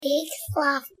big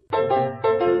fluff.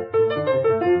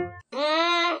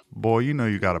 Boy, you know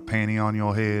you got a panty on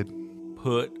your head.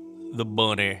 Put the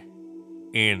bunny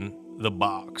in the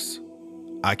box.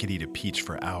 I could eat a peach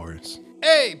for hours.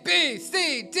 A, B,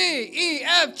 C, D, E,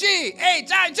 F, G, H,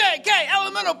 I, J, K, L,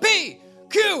 M, N, O, P,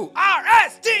 Q, R,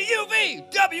 S, T, U, V,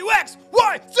 W, X,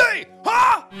 Y, Z,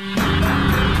 huh?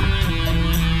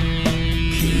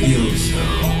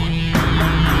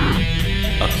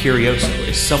 A curioso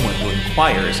is someone who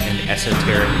inquires in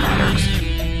esoteric matters,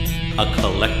 a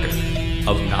collector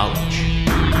of knowledge.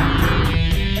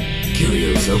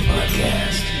 Curioso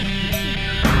Podcast.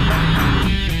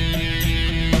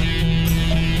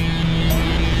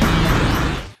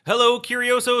 Hello,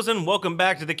 Curiosos, and welcome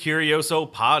back to the Curioso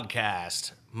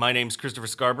Podcast. My name's Christopher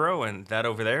Scarborough, and that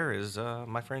over there is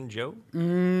my friend Joe.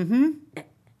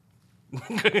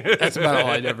 That's about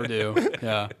all I'd ever do.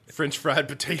 Yeah. French fried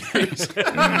potatoes.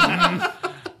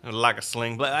 Like a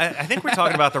sling. But I think we're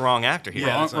talking about the wrong actor here.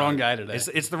 Wrong guy today.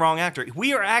 It's the wrong actor.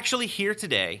 We are actually here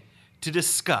today to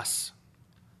discuss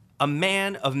a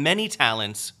man of many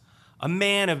talents, a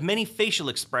man of many facial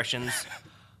expressions,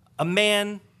 a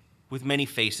man with many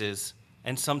faces,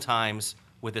 and sometimes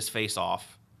with his face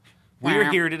off. We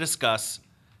are here to discuss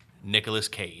Nicolas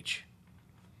Cage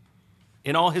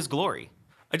in all his glory.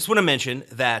 I just want to mention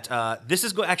that this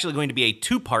is actually going to be a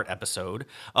two-part episode.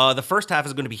 The first half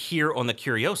is going to be here on the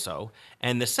Curioso,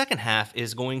 and the second half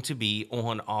is going to be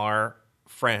on our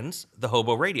friends, the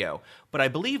Hobo Radio. But I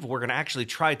believe we're going to actually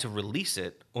try to release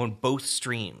it on both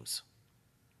streams.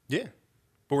 Yeah.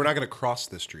 But we're not going to cross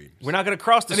the streams. We're not going to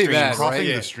cross the That'd be streams. bad, Crossing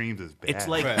right? the streams is bad. It's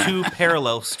like two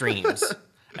parallel streams.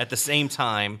 At the same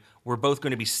time, we're both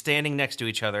going to be standing next to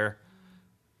each other,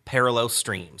 parallel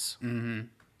streams.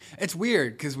 It's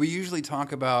weird because we usually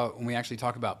talk about, when we actually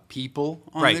talk about people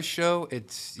on Right. this show,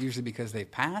 it's usually because they've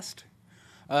passed.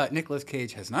 Nicolas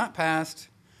Cage has not passed.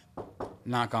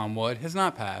 Knock on wood, has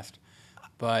not passed.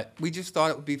 But we just thought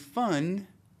it would be fun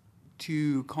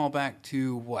to call back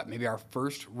to maybe our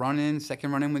first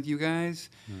second run-in with you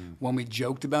guys when we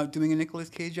joked about doing a Nicolas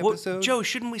Cage Well, episode. Joe,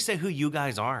 shouldn't we say who you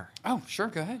guys are? Oh, sure,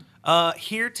 go ahead.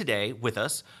 Here today with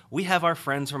us, we have our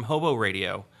friends from Hobo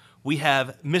Radio. We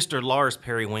have Mr. Lars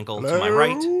Periwinkle to my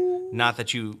right. Not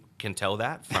that you can tell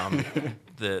that from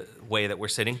the way that we're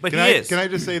sitting, but he is. Can I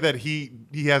just say that he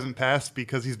hasn't passed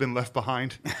because he's been left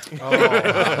behind? Sitting on.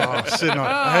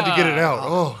 I had to get it out.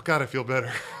 Oh, God, I feel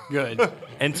better. Good.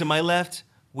 And to my left,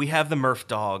 we have the Murph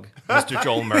dog, Mr.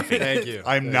 Joel Murphy. Thank you.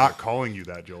 I'm not calling you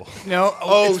that, Joel. No.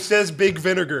 Oh, says Big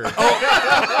Vinegar.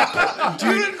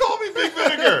 You didn't call me Big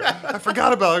Vinegar. I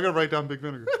forgot about it. I got to write down Big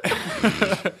Vinegar.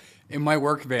 In my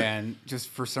work van, just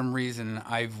for some reason,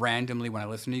 I've randomly, when I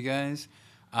listen to you guys,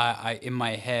 I in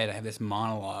my head, I have this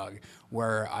monologue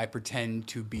where I pretend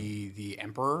to be the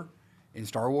Emperor in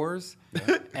Star Wars,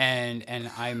 and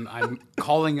I'm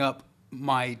calling up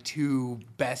my two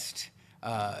best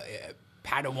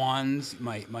Padawans,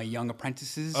 my young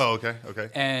apprentices. Oh, okay.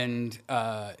 And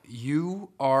you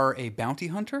are a bounty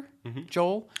hunter,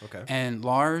 Joel. Okay. And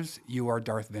Lars, you are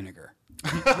Darth Vinegar.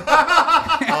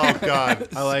 Oh, God.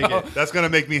 I like it. That's going to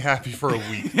make me happy for a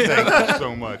week. Thank you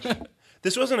so much.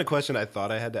 This wasn't a question I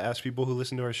thought I had to ask people who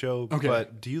listen to our show, Okay.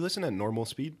 but do you listen at normal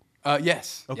speed?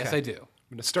 Yes. Okay. Yes, I do.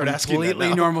 I'm going to start asking that Completely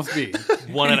now. normal speed.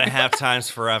 1.5 times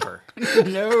forever.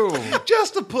 No.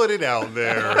 Just to put it out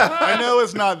there, I know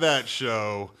it's not that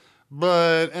show,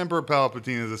 but Emperor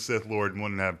Palpatine is a Sith Lord and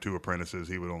wouldn't have two apprentices.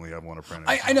 He would only have one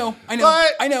apprentice. I know.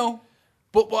 But- I know.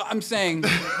 But what I'm saying,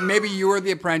 maybe you are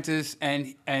the apprentice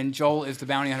and Joel is the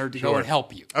bounty hunter to go Sure. and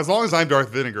help you. As long as I'm Darth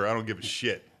Vinegar, I don't give a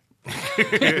shit.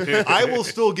 I will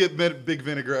still get Big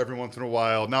Vinegar every once in a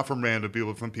while, not from random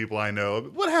people, from people I know.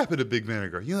 What happened to Big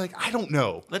Vinegar? You're like, I don't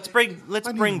know. Let's bring I need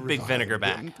to Big revive Vinegar it.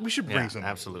 back. We should bring some.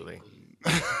 Absolutely.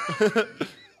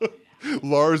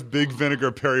 Lars Big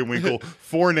Vinegar Periwinkle.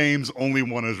 4 names, only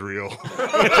one is real.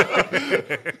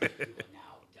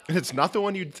 It's not the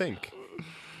one you'd think.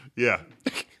 Yeah.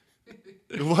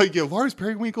 Like, yeah, Lars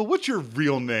Periwinkle, what's your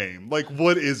real name? Like,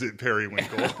 what is it,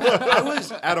 Periwinkle? I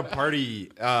was at a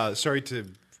party, sorry to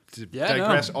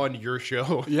digress on your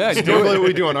show. Yeah, It's do normally it. what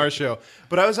we do on our show.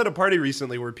 But I was at a party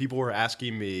recently where people were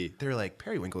asking me, they're like,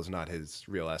 Periwinkle's not his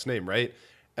real last name, right?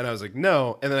 And I was like,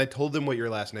 no. And then I told them what your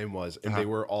last name was, and they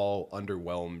were all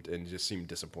underwhelmed and just seemed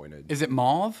disappointed. Is it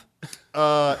mauve?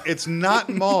 It's not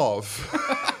mauve.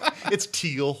 It's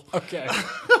teal. Okay.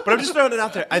 But I'm just throwing it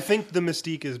out there. I think the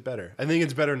mystique is better. I think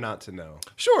it's better not to know.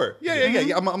 Sure.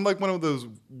 Yeah. I'm like one of those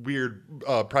weird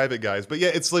private guys, but yeah,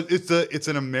 it's like it's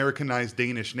an Americanized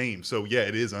Danish name, so yeah,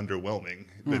 it is underwhelming.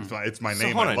 It's my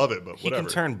name. hold I on. love it, but He whatever.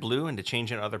 can turn blue into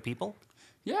change in other people?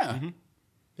 Yeah.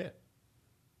 Yeah.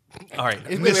 All right.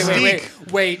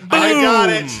 Wait. I got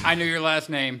it. I know your last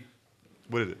name.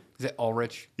 What is it? Is it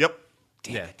Ulrich? Yep.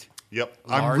 Damn it. Yep.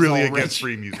 Lars I'm really Ulrich. against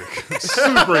free music.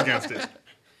 Super against it.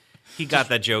 He got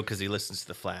that joke because he listens to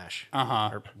The Flash.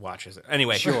 Or watches it.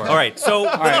 Anyway. Sure. All right. So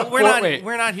right,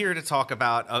 we're not here to talk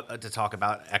about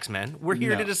X-Men. We're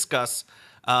here to discuss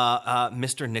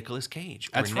Mr. Nicolas Cage.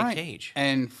 That's Nick right. Cage.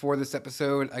 And for this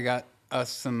episode, I got us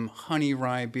some honey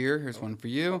rye beer. Here's one for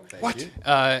you. What?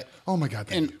 Oh my God.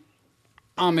 Thank In you.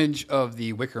 homage of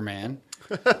the Wicker Man.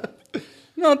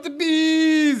 Not the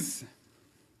bees.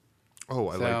 Oh,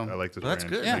 I like this that's brand.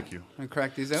 good. Yeah. Thank you. I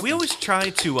crack these out. We always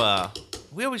try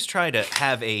to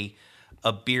have a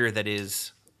beer that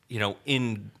is,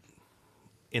 in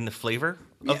the flavor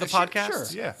of the podcast. Sure.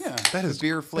 Yeah. Yeah. That is the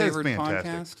beer flavored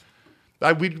fantastic.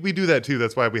 podcast. We do that too.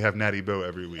 That's why we have Natty Bo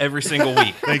every week. Every single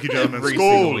week. Thank you, gentlemen. Every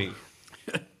Skål. single week.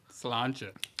 Sláinte.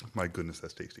 My goodness,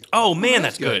 that's tasty. Oh man,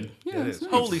 that's good. Yeah, it's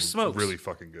nice. Holy smokes. Really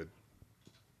fucking good.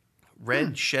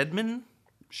 Red Shedman?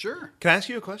 Sure. Can I ask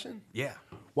you a question? Yeah.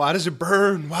 Why does it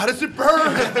burn? Why does it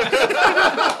burn?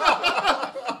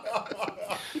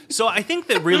 So I think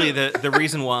that really the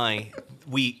reason why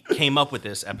we came up with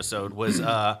this episode was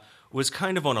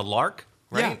kind of on a lark,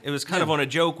 right? Yeah. It was kind of on a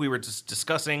joke. We were just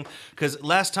discussing, because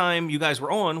last time you guys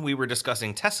were on, we were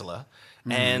discussing Tesla.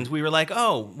 And we were like,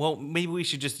 oh, well, maybe we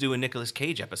should just do a Nicolas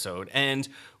Cage episode. And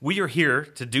we are here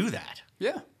to do that.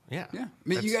 Yeah. Yeah. Yeah. I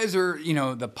mean, you guys are,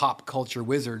 the pop culture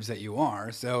wizards that you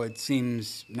are, so it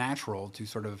seems natural to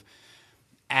sort of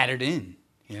add it in,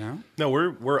 No,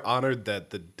 we're honored that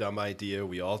the dumb idea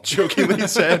we all jokingly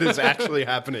said is actually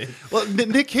happening. Well,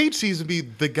 Nick Cage seems to be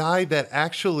the guy that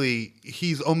actually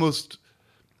he's almost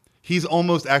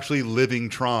actually living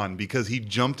Tron, because he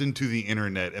jumped into the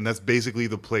internet, and that's basically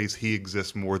the place he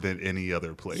exists more than any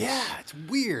other place. Yeah, it's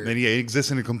weird. And he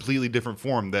exists in a completely different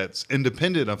form that's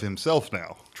independent of himself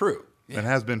now. True. And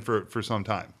has been for some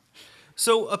time.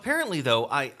 So apparently, though,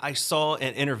 I saw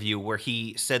an interview where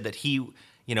he said that he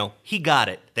got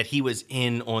it, that he was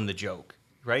in on the joke,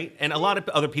 right? And a lot of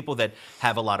other people that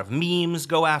have a lot of memes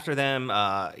go after them,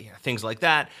 things like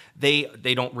that, they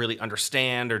don't really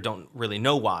understand or don't really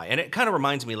know why. And it kind of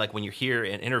reminds me like when you hear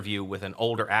an interview with an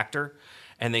older actor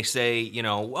and they say,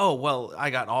 oh, well, I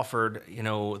got offered,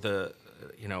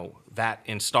 that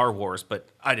in Star Wars, but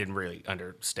I didn't really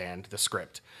understand the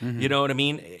script. You know what I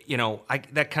mean?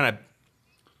 That kind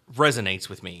of resonates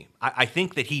with me. I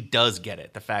think that he does get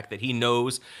it. The fact that he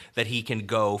knows that he can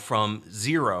go from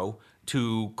 0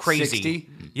 to crazy. 60?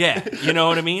 Yeah, you know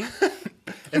what I mean?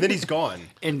 And then he's gone.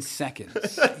 In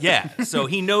seconds. Yeah, so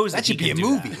he knows that, should he be can a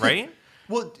do movie. that, right?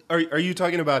 Well, are you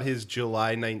talking about his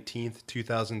July 19th,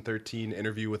 2013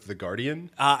 interview with The Guardian?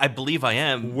 I believe I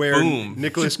am. Where Boom.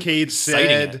 Nicolas Cage Citing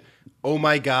said, it. "Oh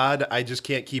my God, I just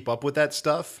can't keep up with that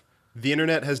stuff. The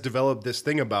internet has developed this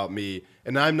thing about me,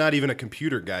 and I'm not even a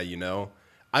computer guy,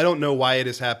 I don't know why it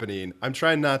is happening. I'm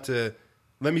trying not to.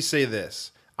 Let me say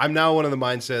this. I'm now one of the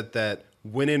mindset that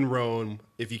when in Rome,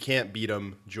 if you can't beat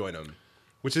them, join them."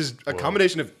 Which is a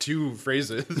combination of two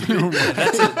phrases.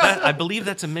 I believe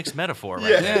that's a mixed metaphor, right?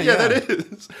 Yeah, that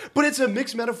is. But it's a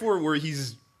mixed metaphor where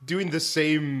he's doing the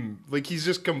same, like he's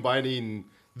just combining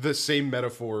the same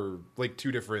metaphor, like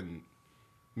two different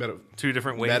Two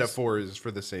different ways. metaphors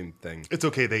for the same thing. It's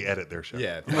okay. They edit their show.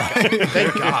 Yeah.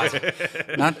 Thank God.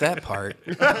 Not that part.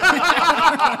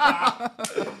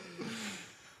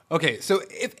 Okay, so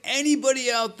if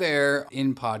anybody out there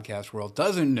in podcast world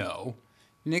doesn't know,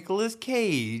 Nicolas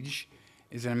Cage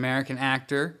is an American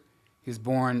actor. He was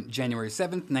born January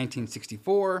 7th,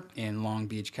 1964 in Long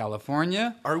Beach,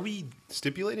 California. Are we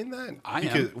stipulating that? I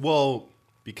am.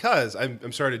 Because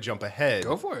I'm sorry to jump ahead.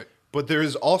 Go for it. But there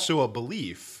is also a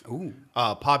belief,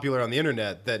 popular on the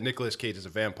internet, that Nicolas Cage is a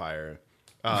vampire.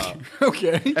 Okay.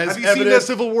 As Have you seen evidenced that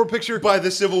Civil War picture? by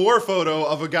the Civil War photo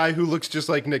of a guy who looks just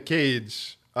like Nick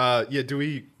Cage.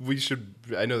 We should,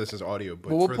 I know this is audio, but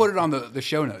Well, we'll put it on the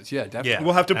show notes. Yeah, definitely. Yeah.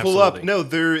 we'll have to pull up. Absolutely. No,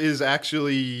 there is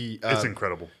actually It's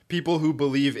incredible. people who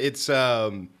believe it's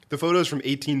the photos from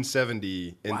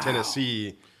 1870 in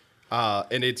Tennessee,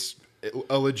 and it's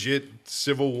a legit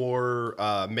Civil War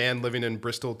man living in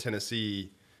Bristol,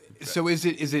 Tennessee. So is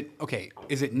it okay?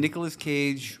 Is it Nicolas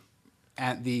Cage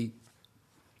at the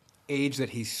age that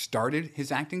he started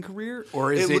his acting career,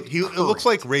 or is it? It looks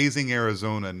like Raising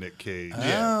Arizona Nick Cage.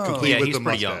 Yeah. Complete Yeah, with he's the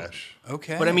pretty young. mustache.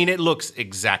 Okay. But I mean, it looks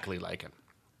exactly like him.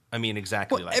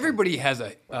 Exactly well, like him. everybody has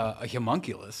a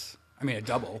homunculus. I mean, a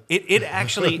double. It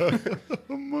actually,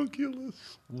 Homunculus.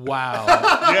 Wow.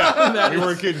 Yeah, we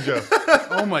weren't kidding, Joe.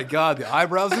 Oh my God, the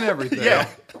eyebrows and everything. Yeah.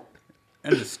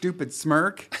 And the stupid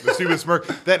smirk. The stupid smirk.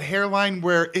 That hairline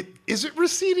where is it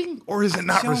receding or is it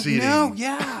not receding? No,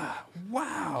 yeah.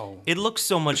 Wow. It looks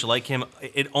so much like him.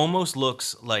 It almost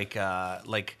looks like you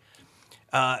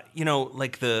know,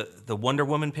 like the Wonder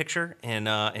Woman picture in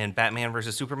Batman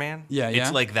versus Superman. Yeah, yeah.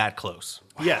 It's like that close.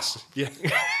 Yes. Yeah.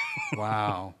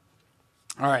 Wow.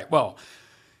 All right. Well,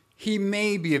 he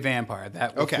may be a vampire.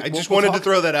 Okay, I just wanted to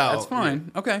throw that out. That's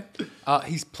fine. Okay.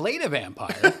 He's played a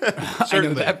vampire. I know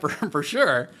Certainly. that for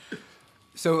sure.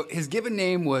 So his given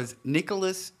name was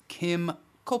Nicholas Kim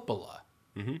Coppola.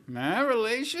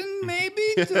 Relation maybe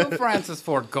to Francis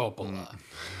Ford Coppola.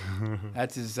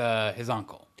 That's his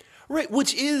uncle. Right,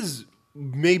 which is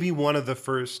maybe one of the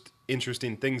first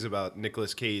interesting things about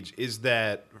Nicolas Cage is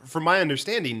that, from my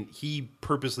understanding, he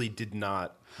purposely did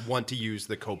not want to use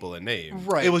the Coppola name.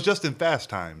 Right. It was just in Fast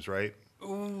Times, right?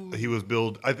 He was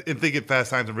billed. I think in Fast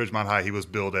Times in Ridgemont High, he was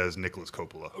billed as Nicholas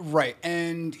Coppola. Right,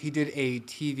 and he did a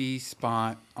TV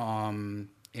spot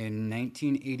in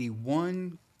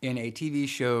 1981 in a TV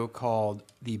show called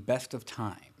The Best of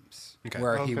Times,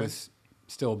 where he Okay. was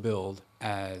still billed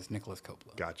as Nicholas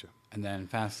Coppola. Gotcha. And then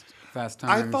Fast Times.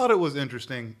 I thought it was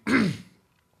interesting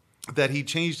that he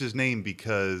changed his name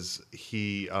because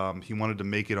he wanted to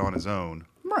make it on his own.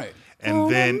 Right. And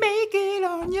then make it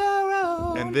on your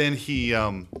own. And then he,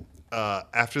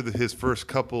 after his first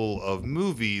couple of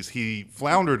movies, he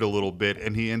floundered a little bit,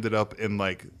 and he ended up in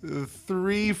like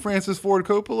 3 Francis Ford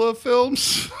Coppola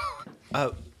films.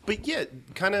 But yeah,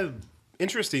 kind of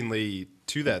interestingly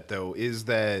to that, though, is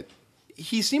that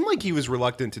he seemed like he was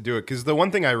reluctant to do it, because the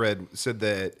one thing I read said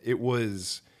that it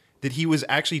was that he was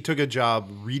actually took a job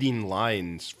reading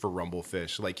lines for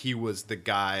Rumblefish. Like, he was the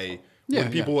guy Yeah,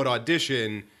 when people yeah. would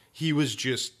audition, he was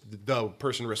just the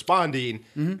person responding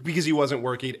because he wasn't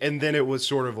working. And then it was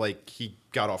sort of like he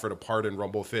got offered a part in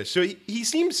Rumblefish. So he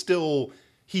seemed still,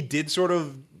 he did sort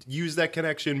of use that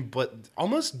connection, but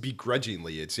almost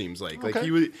begrudgingly, it seems like. Okay.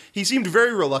 Like he seemed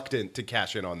very reluctant to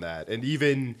cash in on that. And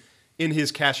even in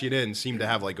his cashing in, seemed to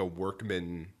have like a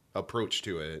workman approach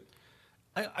to it.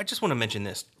 I just want to mention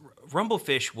this.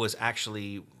 Rumblefish was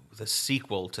actually the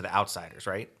sequel to The Outsiders,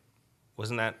 right?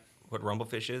 Wasn't that what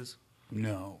Rumblefish is?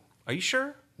 No. Are you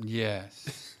sure?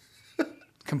 Yes.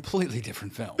 Completely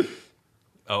different film.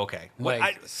 Oh, okay.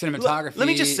 Like, cinematography, Let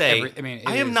me just say, it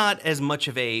I am is- not as much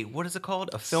of a, what is it called?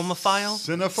 A filmophile?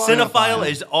 Cinephile. Cinephile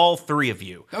is all 3 of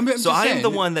you. I'm just So I am saying. the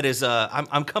one that is,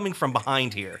 I'm coming from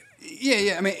behind here.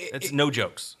 Yeah. I mean, It's no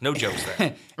jokes. No jokes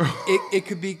there. it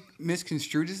could be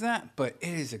misconstrued as that, but it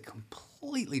is a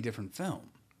completely different film.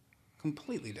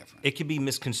 Completely different. It could be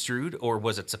misconstrued, or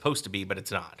was it supposed to be, but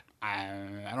it's not.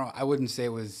 I wouldn't say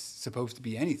it was supposed to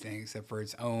be anything except for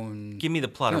its own. Give me the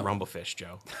plot of No. Rumblefish,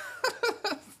 Joe.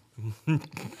 All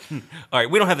right,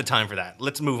 we don't have the time for that.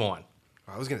 Let's move on.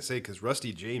 I was going to say, because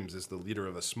Rusty James is the leader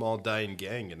of a small dying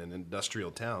gang in an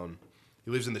industrial town.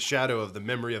 He lives in the shadow of the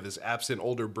memory of his absent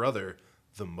older brother,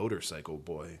 the motorcycle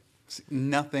boy.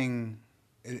 Nothing.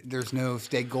 There's no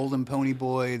Stay Golden Pony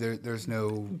Boy. There's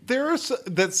no. There are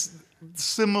that's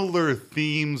similar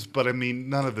themes, but I mean,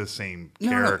 none of the same No,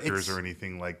 characters it's- or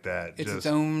anything like that. It's Just its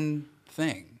own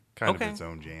thing. kind Okay. of its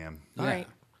own jam. All right.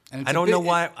 And it's I a don't bit- know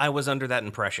why I was under that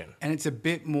impression. And it's a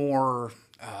bit more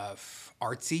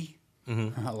artsy.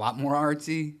 A lot more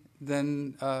artsy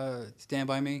than Stand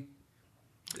By Me.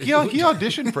 He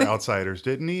auditioned for Outsiders,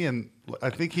 didn't he? And I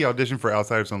think he auditioned for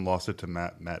Outsiders and lost it to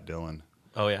Matt Dillon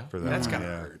Oh, yeah? for that. That's one, kind of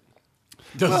yeah. hurt.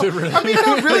 Does it really? I mean,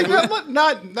 not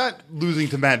really. Not losing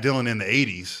to Matt Dillon in the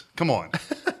 '80s. Come on.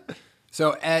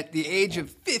 So at the age of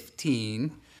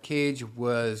 15, Cage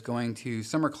was going to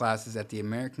summer classes at the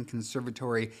American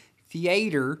Conservatory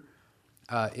Theater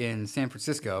in San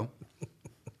Francisco.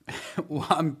 Well,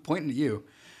 I'm pointing at you.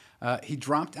 He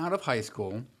dropped out of high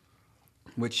school,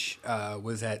 which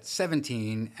was at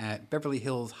 17 at Beverly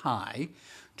Hills High,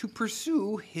 to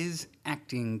pursue his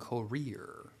acting career.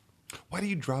 Why do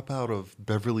you drop out of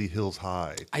Beverly Hills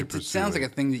High? It sounds like a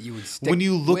thing that you would stick When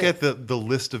you look with. at the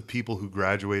list of people who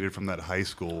graduated from that high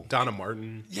school, Donna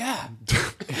Martin. Yeah.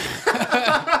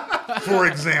 for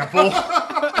example,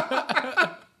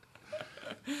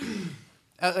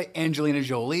 Like Angelina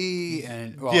Jolie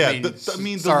and well, Yeah, the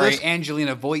the sorry, list-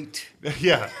 Angelina Voight.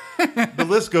 yeah, the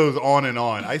list goes on and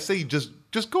on. I say just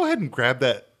go ahead and grab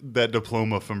that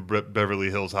diploma from Beverly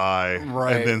Hills High,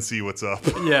 Right. and then see what's up.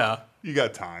 Yeah. You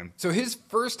got time. So his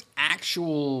first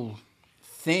actual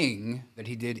thing that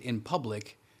he did in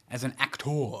public as an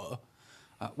actor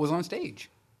was on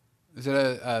stage. It was at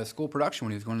a school production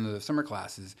when he was going to the summer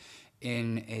classes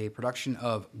in a production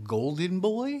of Golden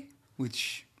Boy,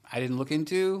 which I didn't look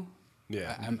into.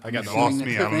 Yeah, I'm I got assuming Lost that's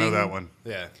me. the I don't know thing. that one.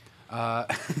 Yeah.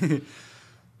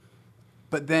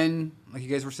 But then, like you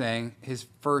guys were saying, his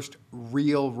first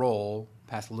real role,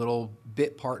 past a little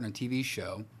bit part in a TV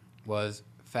show, was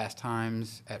Fast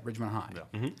Times at Ridgemont High.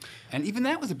 And even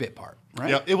that was a bit part, right?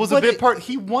 Yeah, it was a bit part.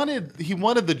 He wanted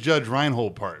the Judge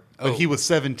Reinhold part, but he was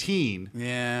 17.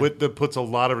 Yeah. That puts a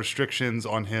lot of restrictions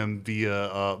on him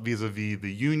vis-a-vis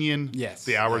the union, Yes.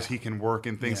 the hours he can work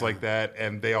and things Yeah. like that.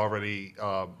 And they already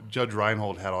Judge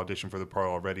Reinhold had auditioned for the part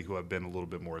already, who had been a little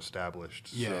bit more established.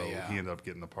 Yeah, so yeah. he ended up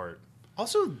getting the part.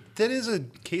 Also, that is a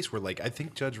case where, like, I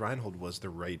think Judge Reinhold was the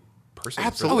right person.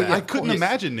 Absolutely, For that. I couldn't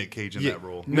imagine Nick Cage in Yeah. that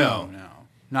role. No.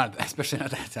 Not especially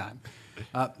not that time.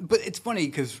 But it's funny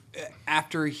because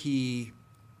after he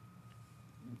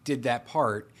did that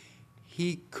part,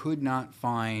 he could not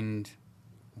find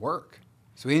work.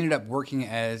 So he ended up working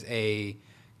as a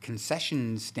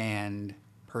concession stand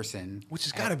person. Which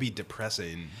has got to be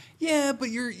depressing. Yeah, but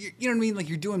you're you know what I mean? Like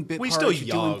you're doing bit Well, parts, you're still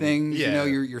you're doing young. things. You Yeah. know,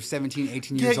 you're 17,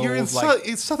 18 Yeah, years you're old.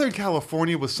 in Southern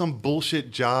California with some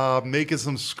bullshit job, making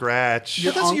some scratch.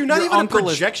 But Your you're not your even a uncle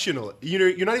is- projectional.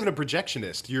 You're not even a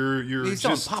projectionist. You're He's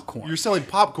selling just popcorn. You're selling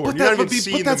popcorn. But, You're not that, even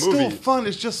seeing but that's the movie. still fun.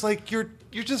 It's just like you're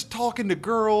just talking to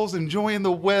girls, enjoying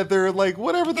the weather, like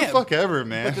whatever the Yeah, fuck ever,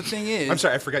 man. But the thing is, I'm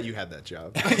sorry, I forgot you had that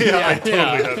job. yeah, I totally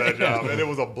had that job, and it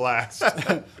was a blast.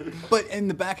 but in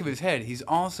the back of his head, he's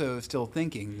also still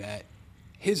thinking that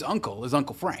his uncle is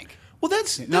Uncle Frank. Well,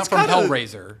 that's Not from kinda,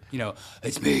 Hellraiser. You know,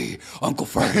 it's me, Uncle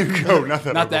Frank. No, not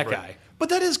that Not Uncle that Frank. guy. But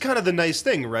that is kind of the nice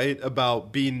thing, right,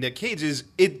 about being Nick Cage is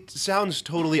it sounds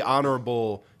totally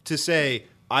honorable to say,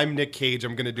 I'm Nick Cage,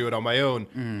 I'm going to do it on my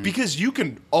own. Because you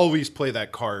can always play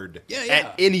that card Yeah, yeah.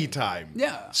 at any time.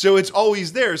 Yeah. So it's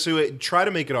always there. So try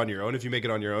to make it on your own. If you make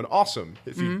it on your own, awesome.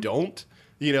 If you don't,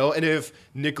 and if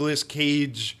Nicolas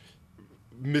Cage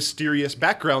mysterious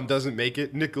background doesn't make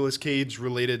it, Nicolas Cage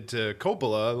related to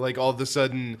Coppola, like all of a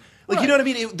sudden, like you know what I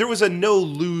mean? There was a no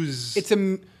lose. It's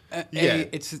Yeah.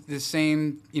 it's the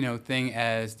same thing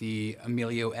as the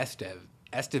Emilio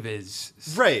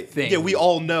Estevez right. thing. Yeah, we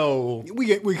all know.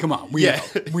 we come on. We Yeah,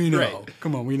 know. We know. right.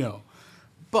 Come on, we know.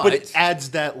 But it adds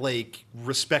that like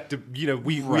respect.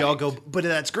 We Right. all go. But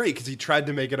that's great because he tried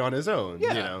to make it on his own.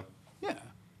 Yeah. Yeah.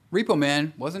 Repo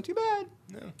Man wasn't too bad.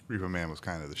 Repo Man was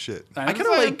kind of the shit. I kind of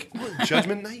like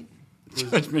Judgment Night.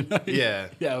 Judgment Night. Yeah.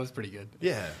 Yeah, it was pretty good.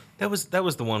 Yeah. That was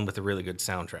the one with the really good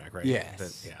soundtrack, right?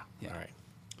 Yes. Yeah. Yeah. All right.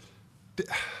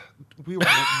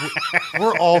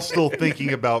 We're all still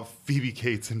thinking about Phoebe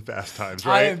Cates in Fast Times,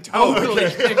 right? I am totally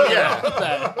thinking about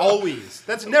that. Always.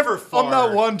 That's never far. I'm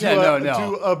not one to, Yeah,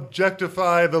 no. to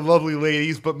objectify the lovely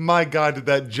ladies, but my God, did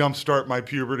that jumpstart my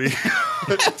puberty.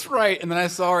 That's right. And then I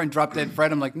saw her in Drop Dead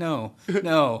Fred. I'm like, no. You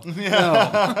look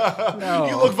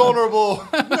vulnerable.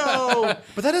 No.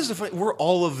 But that is the funny. We're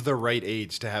all of the right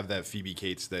age to have that Phoebe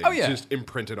Cates thing. Oh, yeah. Just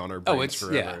imprinted on our brains it's-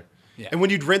 forever. yeah. Yeah. And when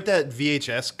you'd rent that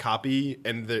VHS copy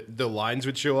and the lines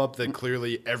would show up that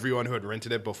clearly everyone who had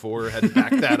rented it before had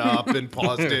backed that up and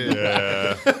paused it.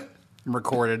 Yeah.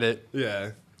 Recorded it.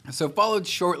 Yeah. So followed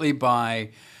shortly by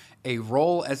a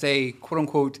role as a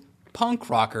quote-unquote punk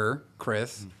rocker,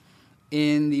 Chris,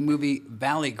 in the movie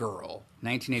Valley Girl,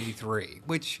 1983,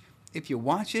 which, if you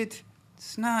watch it,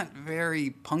 it's not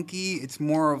very punky. It's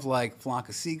more of like Flock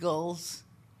of Seagulls.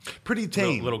 Pretty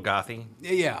tame. Little gothy.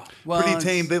 Yeah. Well, Pretty it's-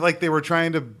 tame. They were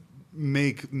trying to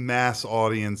make mass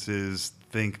audiences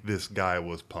think this guy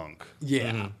was punk.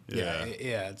 Yeah. Yeah.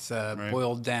 Yeah. It's a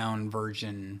boiled down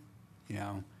version,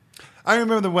 I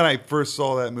remember that when I first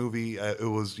saw that movie, it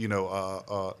was,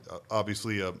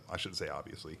 obviously, I shouldn't say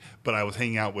obviously, but I was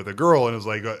hanging out with a girl and it was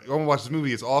like, I want to watch this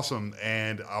movie. It's awesome.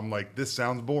 And I'm like, this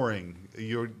sounds boring.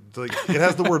 It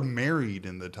has the word married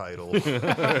in the title.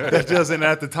 That doesn't,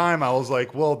 at the time, I was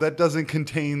like, well, that doesn't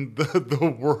contain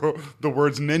the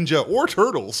words ninja or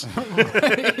turtles.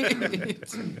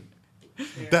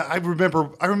 That I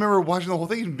remember watching the whole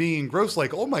thing and being gross,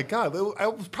 like, oh my God,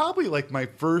 it was probably like my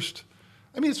first,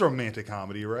 it's a romantic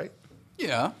comedy, right?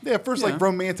 Yeah. Yeah, first like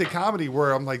romantic comedy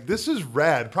where I'm like, this is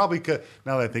rad. Probably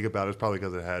now that I think about it, it's probably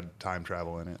because it had time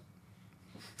travel in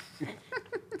it.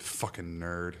 Fucking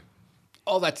nerd.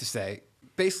 All that to say,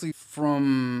 basically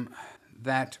from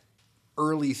that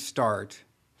early start,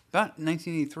 about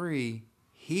 1983,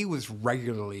 he was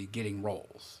regularly getting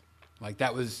roles. Like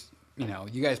that was,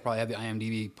 you guys probably have the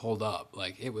IMDb pulled up.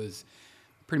 Like it was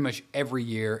pretty much every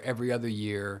year, every other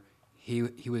year, he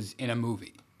was in a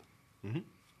movie. Mm-hmm.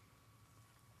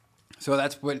 So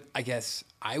that's what I guess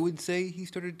I would say he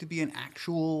started to be an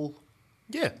actual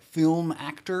Yeah. film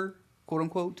actor, quote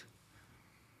unquote.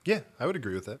 Yeah, I would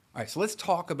agree with that. All right, so let's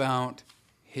talk about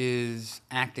his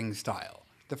acting style.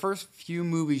 The first few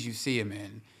movies you see him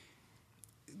in,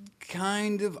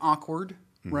 kind of awkward,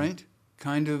 right?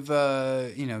 kind of,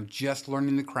 just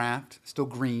learning the craft, still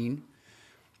green.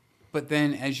 But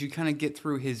then as you kind of get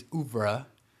through his oeuvre,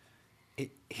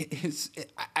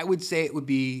 I would say it would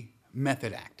be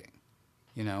method acting,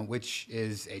 which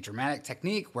is a dramatic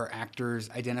technique where actors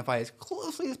identify as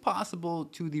closely as possible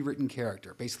to the written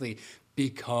character, basically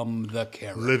become the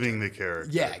character. Living the character.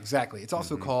 Yeah, exactly. It's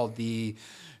also called the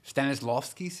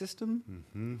Stanislavski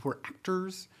system for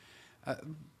actors.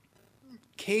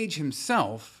 Cage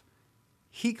himself,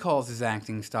 he calls his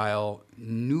acting style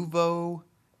nouveau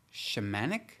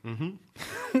shamanic,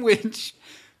 which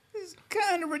is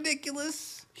kind of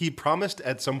ridiculous. He promised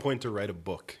at some point to write a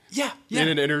book. Yeah. In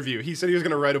an interview, he said he was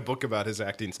going to write a book about his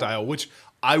acting style, which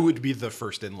I would be the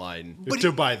first in line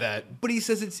to buy that. But he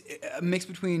says it's a mix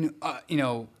between,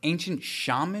 ancient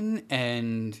shaman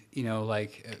and,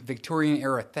 Victorian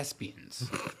era thespians.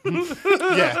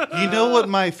 Yeah. You know what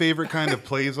my favorite kind of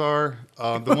plays are?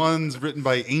 The ones written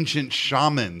by ancient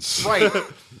shamans. Right.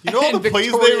 You know all And the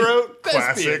plays they Victorian wrote?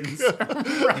 Classic.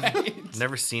 thespians. Right.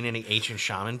 Never seen any ancient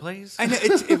shaman plays? I know,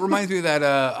 it reminds me of that,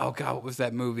 what was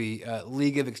that movie?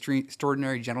 League of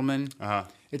Extraordinary Gentlemen. Uh-huh.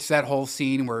 It's that whole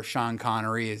scene where Sean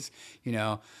Connery is,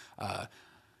 a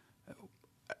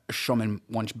shaman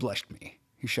once blessed me.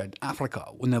 He said, Africa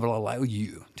will never allow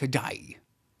you to die.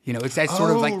 It's that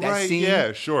sort of like that right. scene.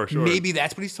 Yeah, sure. Maybe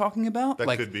that's what he's talking about. That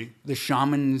like, could be. The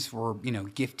shamans were,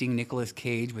 gifting Nicolas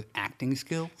Cage with acting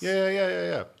skills.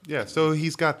 Yeah. So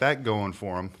he's got that going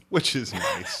for him, which is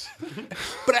nice.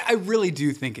 But I really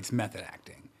do think it's method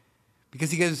acting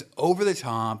because he goes over the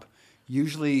top,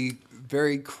 usually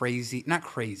very crazy. Not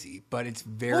crazy, but it's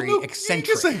very eccentric.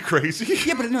 You can say crazy.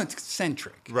 Yeah, but no, it's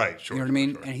eccentric. Right, sure, You know what I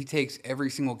mean? sure. And he takes every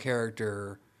single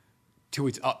character to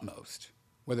its utmost,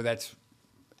 whether that's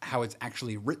how it's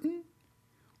actually written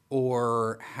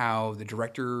or how the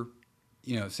director,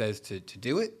 says to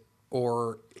do it,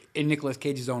 or in Nicolas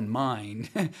Cage's own mind,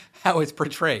 how it's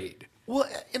portrayed. Well,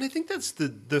 and I think that's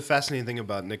the fascinating thing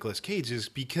about Nicolas Cage is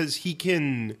because he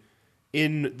can,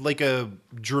 in like a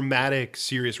dramatic,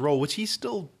 serious role, which he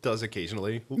still does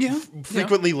occasionally,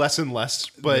 frequently less and less,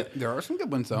 but There are some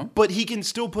good ones, though. but he can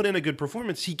still put in a good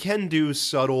performance. He can do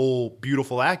subtle,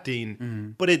 beautiful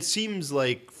acting, but it seems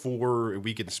like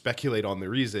we can speculate on the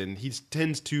reason, he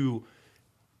tends to,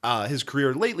 his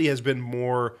career lately has been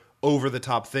more over the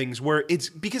top things where it's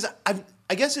because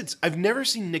I've never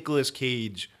seen Nicolas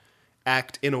Cage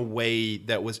act in a way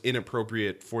that was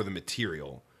inappropriate for the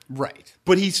material. Right.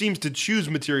 But he seems to choose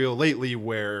material lately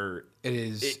where It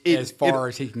is as far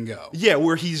as he can go. yeah,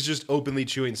 where he's just openly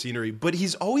chewing scenery, but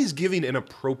he's always giving an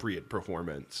appropriate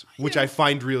performance, which I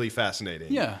find really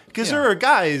fascinating. Yeah, because yeah. there are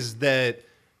guys that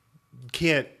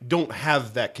don't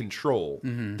have that control,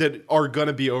 that are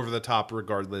gonna be over the top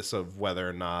regardless of whether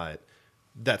or not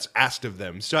that's asked of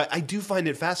them. So I do find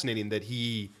it fascinating that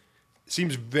he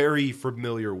seems very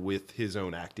familiar with his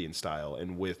own acting style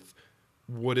and with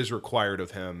what is required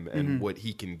of him and what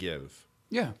he can give.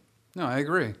 Yeah. No, I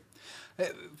agree.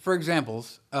 For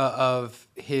examples of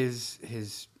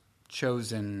his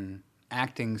chosen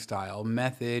acting style,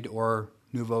 method, or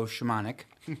nouveau shamanic,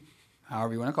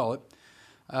 however you want to call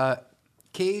it,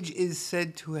 Cage is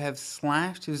said to have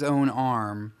slashed his own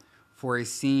arm for a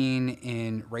scene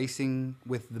in Racing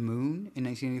with the Moon in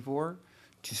 1984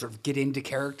 to sort of get into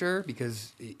character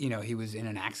because, he was in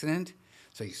an accident.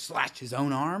 So he slashed his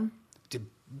own arm to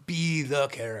be the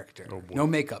character. No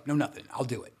makeup, no nothing. I'll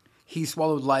do it. He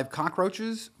swallowed live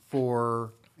cockroaches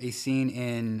for a scene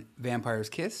in Vampire's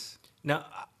Kiss. Now,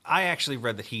 I actually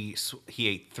read that he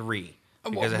ate 3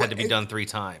 because it had to be done 3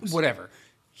 times. Whatever.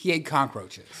 He ate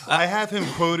cockroaches. I have him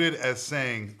quoted as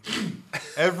saying,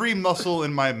 "Every muscle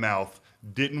in my mouth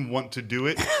didn't want to do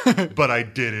it, but I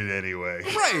did it anyway."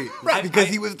 Right, because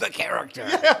he was the character.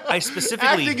 I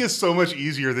specifically Acting is so much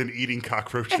easier than eating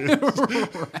cockroaches.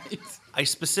 Right. I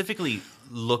specifically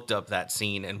looked up that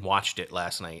scene and watched it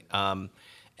last night.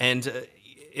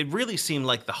 It really seemed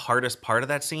like the hardest part of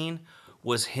that scene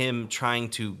was him trying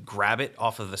to grab it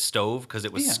off of the stove because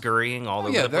it was Yeah. scurrying all over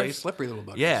Yeah, the they're place. slippery little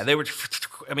buggers. Yeah, they were.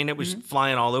 I mean, it was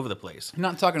flying all over the place. I'm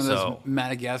not talking to those So-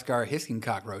 Madagascar hissing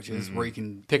cockroaches where you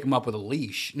can pick them up with a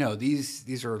leash. No,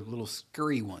 these are little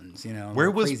scurry ones, Where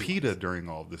little was crazy PETA ones. during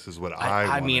all of this is what I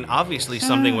wanna mean, know. obviously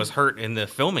something was hurt in the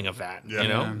filming of that.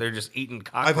 Yeah. They're just eating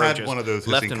I've cockroaches. had one of those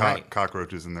left hissing and right.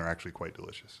 cockroaches, and they're actually quite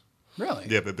delicious. Really?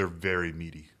 Yeah, but they're very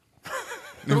meaty.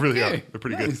 They really are. Okay, They're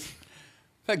pretty good. nice.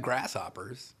 I've had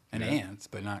grasshoppers and ants,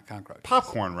 but not cockroaches.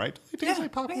 Popcorn, right? They taste Yeah,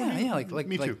 like popcorn. yeah, like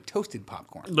Me too. like toasted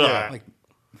popcorn. Yeah. Like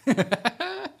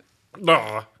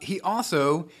he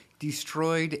also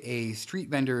destroyed a street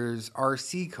vendor's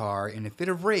RC car in a fit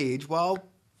of rage while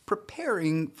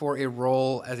preparing for a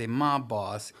role as a mob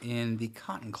boss in The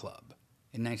Cotton Club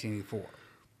in 1984.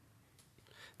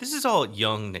 This is all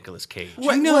young Nicolas Cage.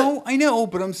 I know,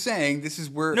 but I'm saying this is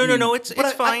where... No, it's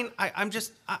fine. I'm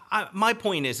just... my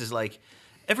point is like,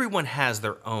 everyone has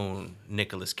their own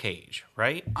Nicolas Cage,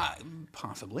 right?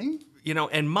 Possibly. You know,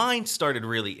 and mine started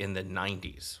really in the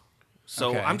 90s.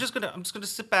 So Okay. I'm just gonna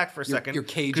sit back for a second. your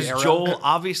Cage because era? Joel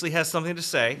obviously has something to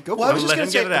say. Well, I was just Let going him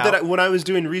to say get it out. that when I was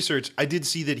doing research, I did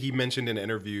see that he mentioned in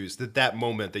interviews that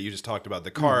moment that you just talked about,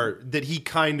 the car, that he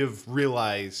kind of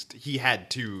realized he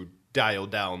had to dial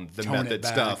down the Tone it method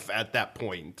back. stuff at that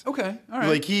point. Okay, all right.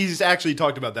 Like, he's actually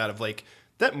talked about that of like,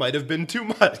 that might have been too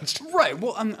much. Right,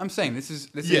 well, I'm saying this is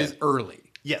Yeah. early.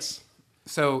 Yes.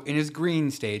 So in his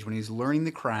green stage, when he's learning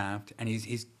the craft and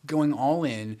he's going all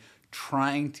in,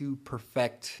 trying to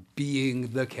perfect being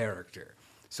the character.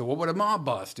 So what would a mob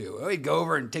boss do? Oh, he'd go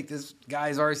over and take this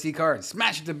guy's RC car and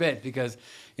smash it to bits because,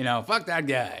 fuck that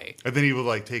guy. And then he would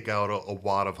like take out a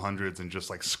wad of hundreds and just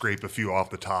like scrape a few off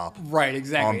the top Right,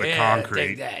 exactly. on the Yeah, concrete.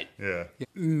 take that. Yeah.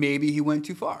 Maybe he went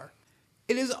too far.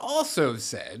 It is also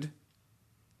said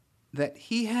that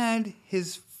he had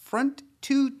his front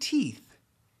 2 teeth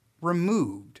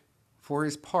removed for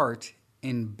his part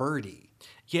in Birdie.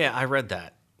 Yeah, I read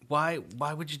that. Why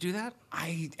would you do that?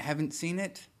 I haven't seen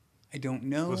it. I don't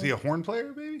know. Was he a horn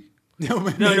player, maybe?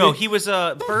 No, he was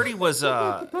Birdie was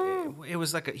it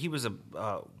was like he was a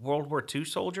World War II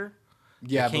soldier.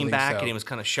 Yeah, I he came believe back so. and he was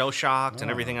kind of shell shocked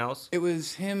and everything else. It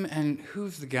was him and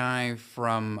who's the guy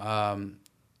from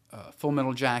Full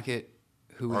Metal Jacket?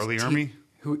 Who was Arlie Ermey?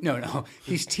 No.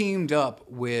 He's teamed up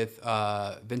with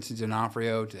Vincent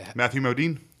D'Onofrio to Matthew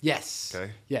Modine? Yes.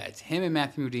 Okay. Yeah, it's him and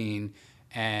Matthew Modine,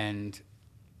 and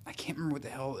I can't remember what the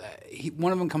hell.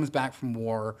 One of them comes back from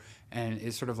war and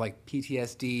is sort of like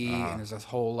PTSD, and there's this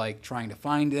whole like trying to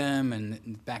find him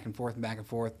and back and forth and back and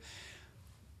forth.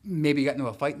 Maybe he got into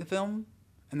a fight in the film,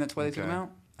 and that's why they took him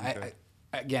Okay. out. Okay.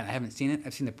 Again, I haven't seen it.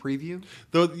 I've seen the preview.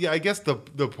 Though, yeah, I guess the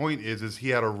point is he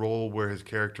had a role where his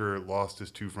character lost his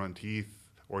 2 front teeth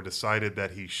or decided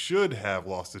that he should have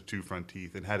lost his 2 front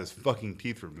teeth and had his fucking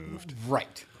teeth removed.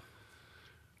 Right.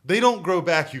 They don't grow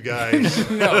back, you guys.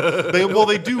 No.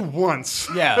 They do once.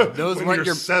 Yeah, those when weren't you're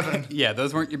your 7. Yeah,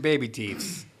 those weren't your baby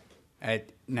teeth at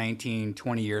 19,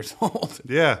 20 years old.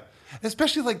 Yeah.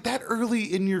 Especially like that early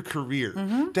in your career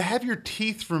to have your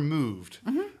teeth removed.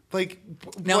 Like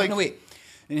No, like, no, wait.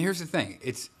 And here's the thing.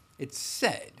 It's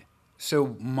said.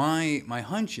 So my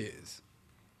hunch is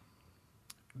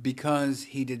because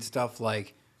he did stuff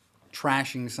like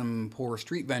trashing some poor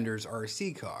street vendor's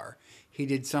RC car, he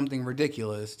did something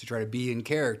ridiculous to try to be in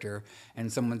character,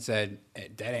 and someone said,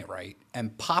 that ain't right,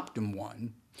 and popped him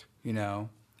one, and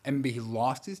maybe he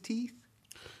lost his teeth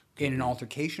in an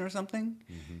altercation or something,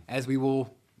 as we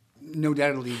will no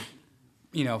doubtedly,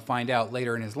 find out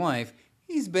later in his life.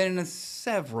 He's been in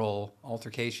several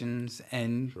altercations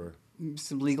and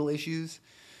some legal issues.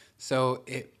 So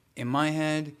in my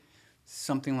head,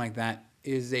 something like that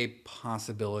is a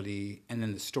possibility. And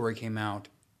then the story came out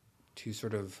to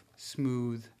sort of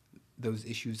smooth those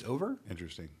issues over.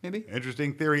 Interesting. Maybe.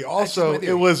 Interesting theory. just Also, my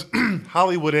theory. it was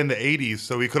Hollywood in the 80s,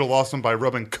 so he could have lost them by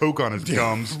rubbing Coke on his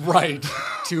gums. Right.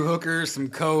 2 hookers, some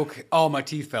coke. Oh, my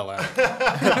teeth fell out.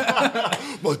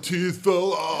 My teeth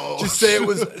fell out. Just say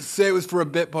it was for a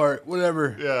bit part.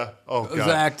 Whatever. Yeah. Oh, was God.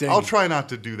 acting. I'll try not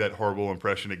to do that horrible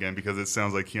impression again because it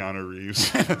sounds like Keanu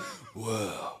Reeves.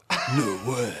 No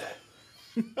way.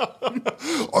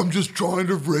 I'm just trying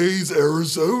to raise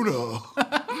Arizona.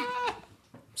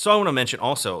 So I want to mention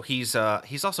also he's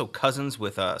also cousins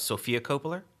with Sofia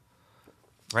Coppola,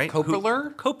 right?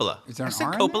 Coppola? Coppola. Is there I an said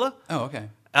R in Coppola. there? Oh, okay.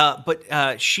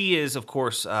 But she is, of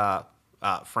course,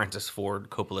 Francis Ford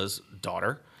Coppola's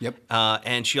daughter. Yep.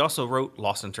 And she also wrote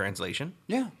Lost in Translation.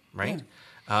 Yeah. Right.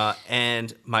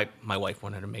 And my wife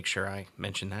wanted to make sure I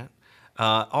mentioned that.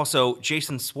 Also,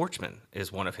 Jason Schwartzman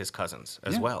is one of his cousins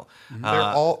as well. They're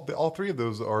all 3 of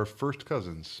those are first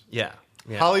cousins. Yeah.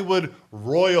 Yeah. Hollywood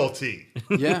royalty.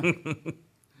 Yeah.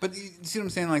 But you see what I'm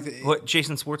saying? Like, What,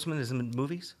 Jason Schwartzman is in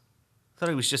movies? I thought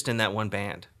he was just in that one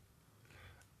band.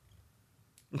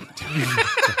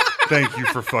 Thank you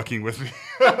for fucking with me.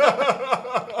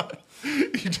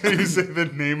 You didn't even say the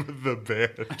name of the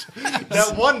band.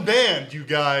 That one band, you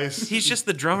guys. He's just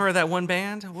the drummer of that one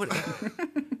band. What?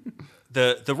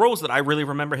 The roles that I really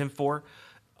remember him for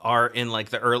are in like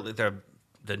the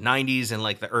 90s and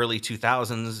like the early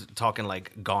 2000s, talking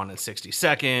like Gone in 60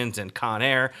 Seconds and Con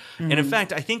Air. And in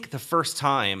fact, I think the first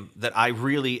time that I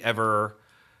really ever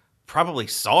probably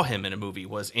saw him in a movie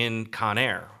was in Con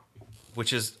Air,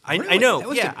 which is I Really? know, That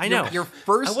was yeah, the- I know. your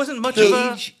first I wasn't much of a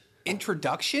Cage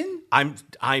introduction? I'm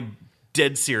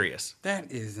dead serious.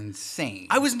 That is insane.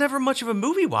 I was never much of a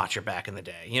movie watcher back in the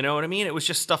day. You know what I mean? It was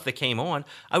just stuff that came on.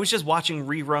 I was just watching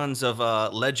reruns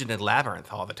of Legend and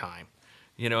Labyrinth all the time.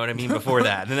 You know what I mean? Before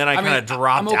that, and then I kind of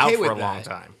dropped I'm okay out for with a long that.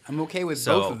 time. I'm okay with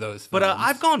So, both of those films. But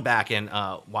I've gone back and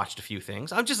watched a few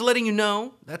things. I'm just letting you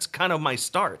know that's kind of my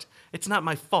start. It's not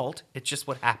my fault. It's just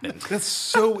what happened. That's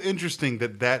so interesting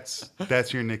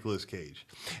that's your Nicolas Cage.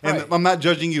 And Right. I'm not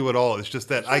judging you at all. It's just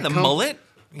that The mullet.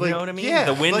 You know what I mean?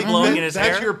 The wind blowing in his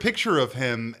that's hair. your picture of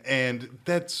him, and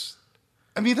that's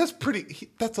pretty.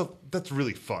 That's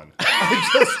really fun.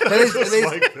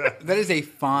 That is a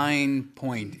fine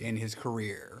point in his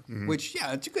career. Which,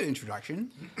 yeah, it's a good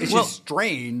introduction. It's Well, just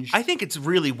strange. I think it's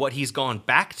really what he's gone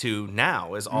back to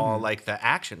now is all like the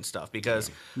action stuff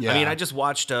because Yeah. I mean I just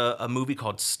watched a movie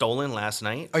called Stolen last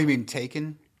night. Oh, you mean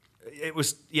Taken? It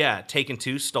was Taken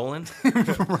 2 Stolen.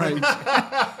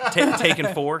 Right.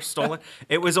 Taken 4 Stolen.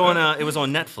 It was on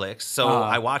Netflix, so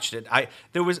I watched it.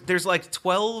 There's like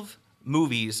 12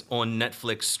 movies on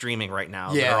Netflix streaming right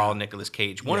now that Yeah. are all Nicolas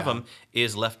Cage. One of Yeah. them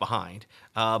is Left Behind.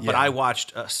 But Yeah. I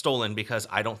watched Stolen because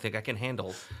I don't think I can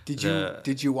handle Did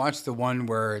you watch the one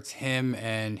where it's him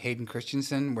and Hayden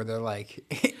Christensen where they're like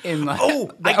in like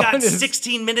Oh, I that got one is-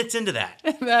 16 minutes into that.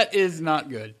 that is not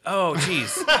good. Oh,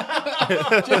 jeez.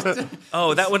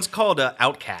 That one's called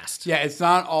Outcast. Yeah, it's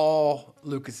not all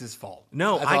Lucas's fault.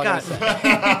 No, That's I all got.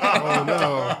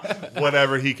 gotta say.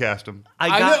 Whatever, he cast him. I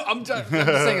I got. know. I'm just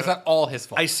saying it's not all his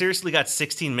fault. I seriously got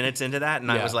 16 minutes into that,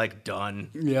 and I Yeah. was like, done.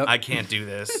 Yep. I can't do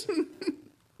this.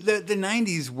 The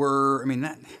 90s were, I mean,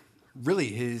 that really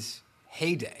his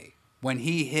heyday. When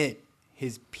he hit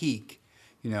his peak,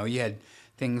 you had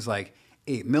things like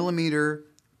 8mm,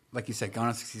 like you said, Gone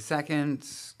in 60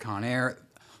 Seconds, Con Air,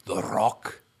 The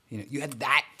Rock. You had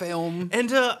that film.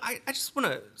 And I just want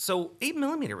to. So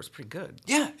 8mm was pretty good.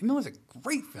 Yeah, I mean, it was a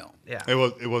great film. Yeah. It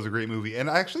was a great movie, and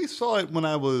I actually saw it when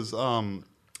I was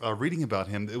reading about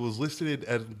him. It was listed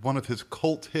as one of his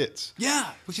cult hits. Yeah,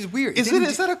 which is weird. Is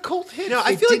that a cult hit? No,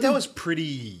 I It feel like that didn't- was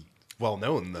pretty well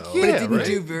known though. But it Yeah, didn't right.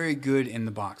 do very good in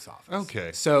the box office.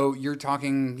 Okay. So you're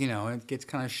talking, it gets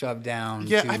kind of shoved down.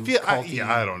 Yeah, to I feel. culty-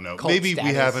 I don't know. cult Maybe we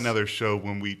have status. another show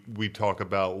when we talk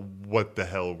about what the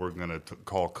hell we're gonna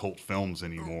call cult films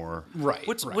anymore. Right.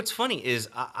 What's funny is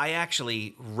I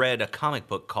actually read a comic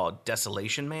book called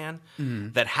Desolation Man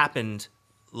that happened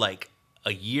like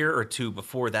a year or two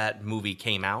before that movie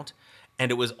came out,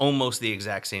 and it was almost the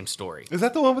exact same story. Is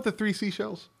that the one with the 3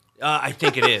 seashells? I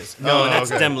think it is. No,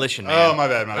 that's okay. Demolition Man. Oh, my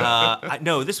bad.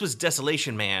 No, this was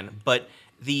Desolation Man, but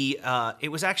it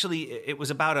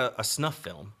was about a snuff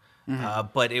film,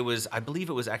 but I believe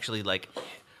it was actually like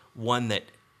one that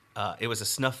it was a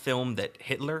snuff film that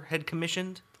Hitler had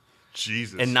commissioned,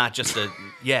 Jesus. and not just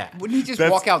Wouldn't he just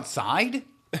That's- walk outside?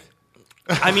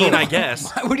 I mean, I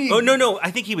guess. Why would he- Oh no, I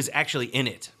think he was actually in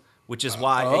it, which is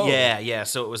why. Oh. Yeah.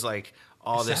 So it was like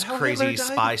all this that how crazy Hitler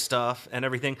died? spy stuff and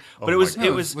everything. But my it was God.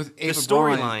 it was with the Ava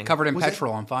Braun storyline. covered in Was it-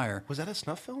 petrol on fire. Was that a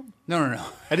snuff film? No.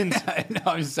 I didn't. No,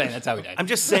 I'm just saying that's how he died. I'm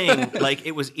just saying, like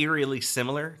it was eerily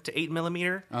similar to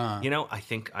 8mm. I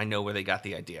think I know where they got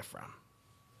the idea from.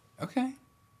 Okay.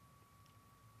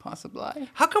 Possibly.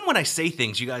 How come when I say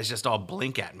things, you guys just all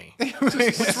blink at me? What's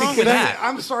wrong with that?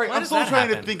 I'm sorry. Why I'm does still that trying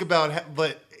happen? to think about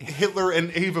but Hitler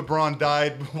and Ava Braun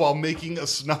died while making a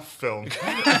snuff film.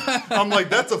 I'm like,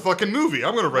 that's a fucking movie.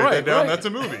 I'm gonna write that down. right. That's a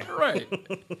movie. Right.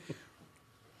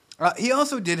 He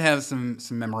also did have some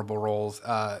memorable roles.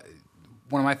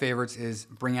 One of my favorites is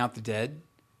Bring Out the Dead.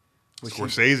 Which he-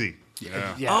 Scorsese.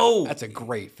 Yeah. yeah, Oh. that's a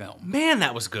great film. Man,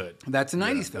 that was good. That's a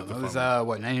 90s film. It was,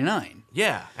 99?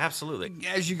 Yeah, absolutely.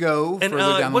 As you go And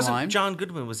further down the wasn't line. John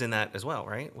Goodman was in that as well,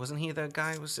 right? Wasn't he the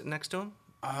guy who was sitting next to him?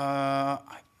 I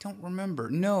don't remember.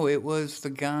 No, it was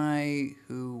the guy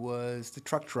who was the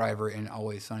truck driver in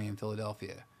Always Sunny in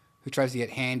Philadelphia, who tries to get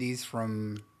handies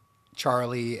from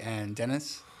Charlie and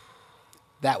Dennis.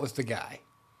 That was the guy.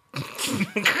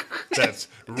 That's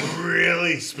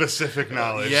really specific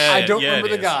knowledge. Yeah. I don't it remember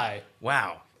the is. guy.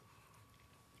 Wow.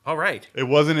 All right. It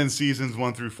wasn't in seasons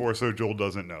 1 through 4, so Joel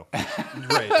doesn't know.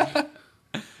 Right.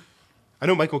 I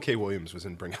know Michael K. Williams was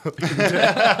in Bring Out the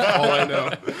Dead. All I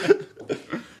know.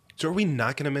 So are we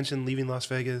not going to mention Leaving Las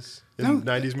Vegas in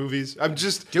 90s movies? I'm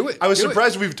just... Do it. I was Do it.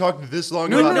 surprised we've talked this long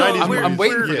No, about no, 90s I'm- movies. I'm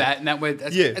waiting for Yeah. that, and that way,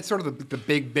 that's, Yeah. that's sort of the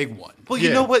big one. Well, you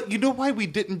Yeah. know what? You know why we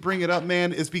didn't bring it up,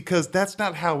 man, is because that's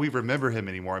not how we remember him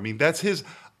anymore. I mean, that's his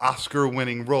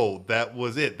Oscar-winning role. That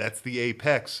was it. That's the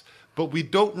apex. But we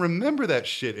don't remember that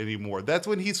shit anymore. That's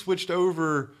when he switched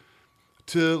over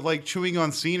to like chewing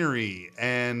on scenery,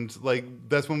 and like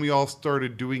that's when we all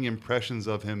started doing impressions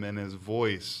of him and his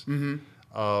voice.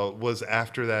 was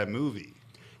after that movie.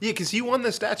 Yeah, because he won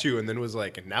the statue and then was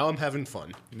like, now I'm having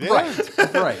fun. Right.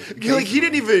 Right. Like, he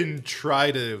didn't even try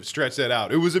to stretch that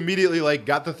out. It was immediately like,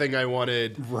 got the thing I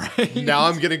wanted. Right. Now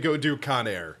I'm going to go do Con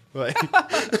Air. Like,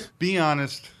 Be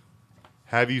honest.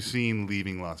 Have you seen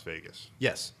Leaving Las Vegas?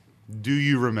 yes. Do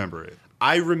you remember it?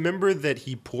 I remember that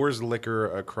he pours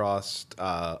liquor across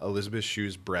Elizabeth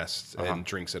Shue's breasts and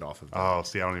drinks it off of them. Oh,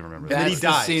 see, I don't even remember that. then That's he the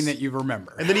dies. scene that you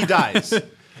remember. And then he dies.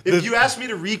 If you asked me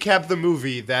to recap the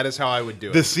movie, that is how I would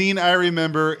do The it. scene I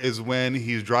remember is when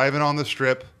he's driving on the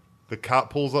strip. The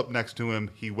cop pulls up next to him.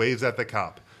 He waves at the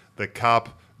cop. The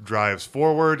cop drives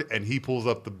forward, and he pulls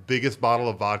up the biggest bottle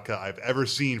of vodka I've ever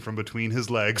seen from between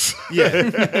his legs. Yeah.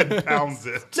 And pounds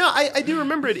it. No, I do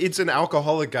remember it. It's an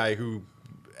alcoholic guy who...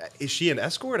 Is she an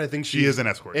escort? I think She is an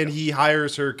escort, And yeah. he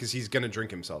hires her because he's going to drink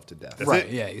himself to death. right.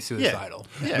 it. Yeah. He's suicidal.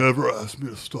 Yeah. Never asked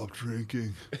me to stop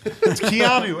drinking. It's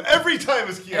Keanu. Every time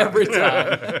it's Keanu. Every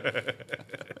time.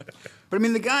 But I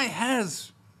mean, the guy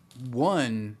has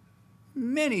won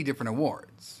many different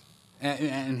awards.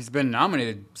 And he's been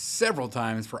nominated several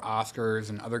times for Oscars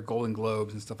and other Golden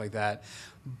Globes and stuff like that.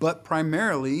 But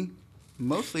primarily,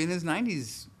 mostly in his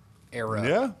 90s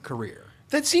era career.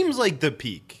 That seems like the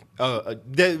peak.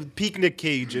 The peak Nick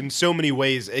Cage in so many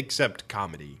ways, except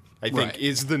comedy, I think, Right.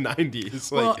 is the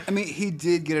 90s. Well, I mean, he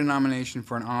did get a nomination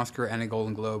for an Oscar and a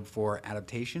Golden Globe for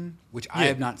adaptation, which I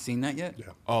have not seen that yet.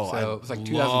 oh, So it was like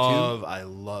 2002. I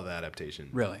love adaptation.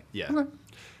 Really? Yeah. Okay.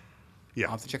 Yeah.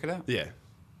 I'll have to check it out. Yeah.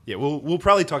 Yeah, we'll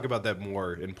probably talk about that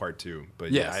more in part 2.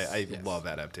 But Yes, yeah, I yes. love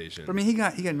adaptation. But I mean, he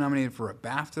got nominated for a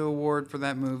BAFTA award for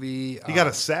that movie. He got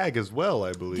a SAG as well,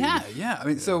 I believe. Yeah. I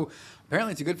mean, so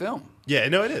apparently it's a good film. yeah,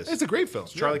 no, it is. It's a great film.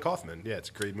 It's Charlie Kaufman. Yeah, it's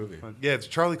a great movie. Yeah, it's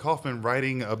Charlie Kaufman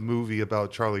writing a movie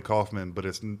about Charlie Kaufman, but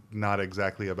it's not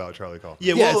exactly about Charlie Kaufman.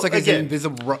 Yeah, Yeah, well, it's like his again,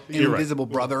 invisible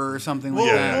brother or something We'll,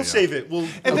 like Yeah, that. we'll save it. We'll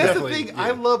And that's the definitely- thing.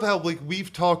 I love how like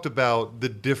we've talked about the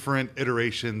different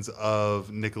iterations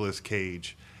of Nicolas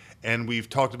Cage, and we've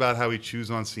talked about how he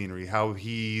chews on scenery, how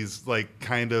he's like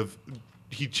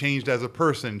he changed as a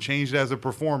person, changed as a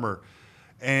performer,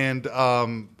 and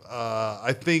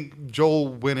I think Joel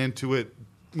went into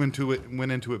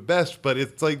it best. But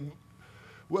it's like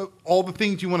all the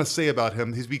things you want to say about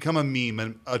him. He's become a meme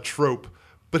and a trope,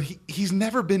 but he's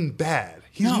never been bad.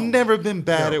 He's No. never been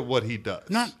bad at what he does.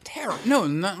 Not terrible. No,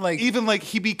 not like. Even like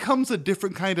he becomes a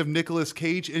different kind of Nicolas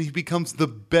Cage, and he becomes the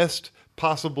best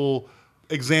possible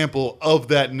example of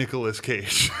that Nicolas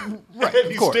Cage. Right.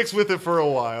 And he course. sticks with it for a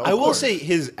while. I will say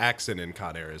his accent in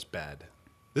Con Air is bad.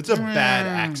 It's a bad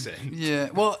accent. Yeah.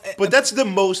 Well, But that's the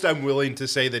most I'm willing to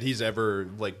say that he's ever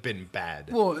like been bad.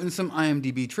 well, in some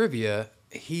IMDb trivia,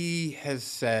 he has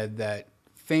said that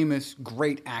famous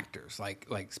great actors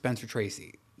like Spencer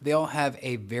Tracy, they all have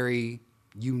a very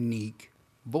unique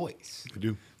voice. They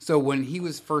do. So when he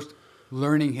was first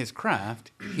learning his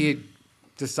craft, he had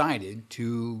decided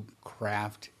to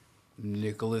craft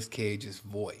Nicolas Cage's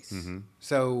voice.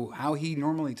 So how he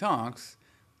normally talks,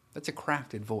 that's a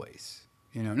crafted voice.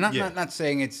 You know, not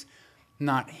saying it's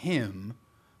not him,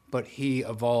 but he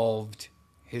evolved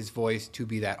his voice to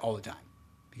be that all the time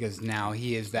because now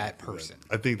he is that person.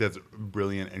 I think that's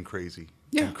brilliant and crazy.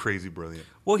 Yeah. And crazy brilliant.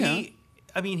 Well, Yeah.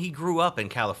 he grew up in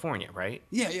California, right?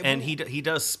 Yeah, And but- he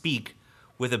does speak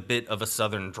with a bit of a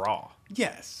southern drawl.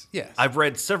 Yes. I've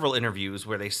read several interviews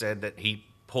where they said that he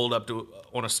pulled up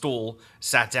on a stool,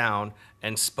 sat down,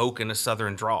 and spoke in a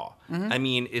southern drawl. Mm-hmm. I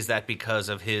mean, is that because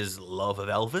of his love of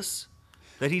Elvis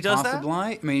that he does that? Possibly.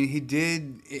 I mean, he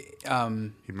did.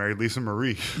 He married Lisa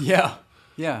Marie.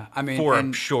 Yeah. I mean, For a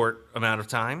and- short amount of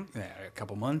time? yeah, a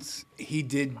couple months. He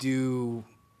did do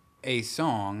a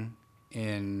song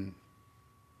in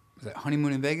was it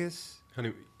Honeymoon in Vegas?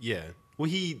 Yeah. Well,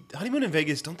 Honeymoon in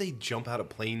Vegas, don't they jump out of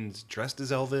planes dressed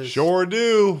as Elvis? Sure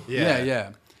do.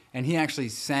 Yeah. And he actually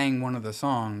sang one of the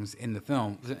songs in the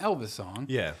film. It was an Elvis song.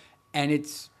 Yeah. And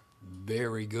it's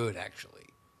very good, actually.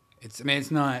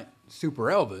 It's not super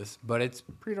Elvis, but it's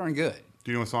pretty darn good.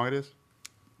 Do you know what song it is?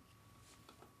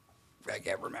 I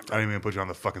can't remember. I didn't even put you on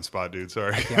the fucking spot, dude.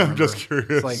 Sorry. can't I'm just remember.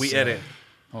 curious. It's like- We edit.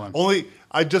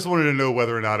 I just wanted to know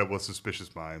whether or not it was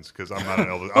Suspicious Minds because I'm not an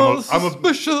Elvis.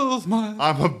 Suspicious man.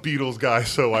 I'm a Beatles guy,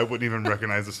 so I wouldn't even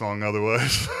recognize the song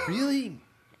otherwise. Really?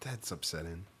 That's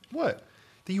upsetting. What?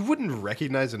 That you wouldn't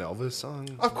recognize an Elvis song?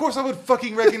 Of course I would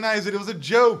fucking recognize it. It was a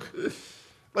joke.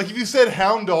 Like if you said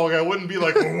Hound Dog, I wouldn't be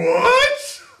like,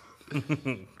 what?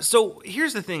 So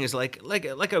here's the thing: is like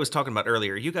I was talking about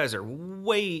earlier. You guys are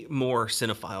way more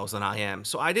cinephiles than I am,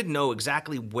 so I didn't know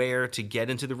exactly where to get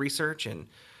into the research. And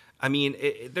I mean,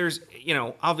 there's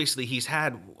obviously he's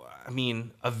had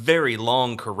a very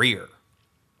long career.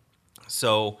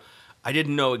 So I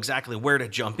didn't know exactly where to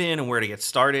jump in and where to get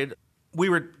started. We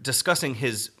were discussing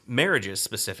his marriages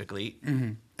specifically,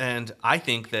 and I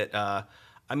think that,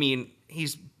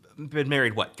 he's been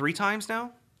married, 3 times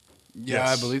now? Yeah,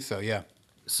 Yes. I believe so. Yeah.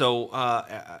 So,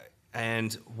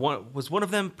 and was one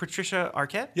of them Patricia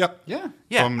Arquette? Yep. Yeah.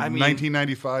 Yeah, From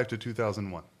 1995 to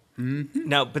 2001.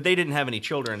 Now, but they didn't have any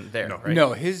children there, No. right?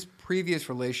 No, his previous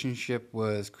relationship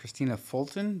was Christina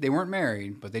Fulton. They weren't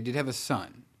married, but they did have a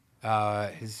son.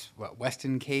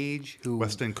 Weston Cage, who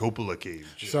Weston Coppola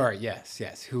Cage. Sorry,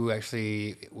 yes, who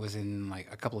actually was in like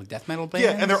a couple of death metal bands.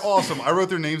 Yeah, and they're awesome. I wrote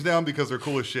their names down because they're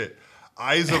cool as shit.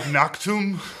 Eyes of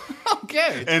Noctum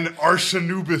okay. and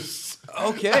Archanubis.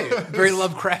 Okay, very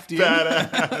Lovecraftian.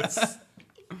 Badass.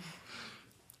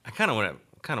 I kind of want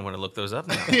to look those up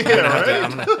now.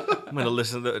 Yeah, I'm gonna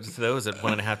listen to those at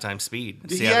 1.5 times speed.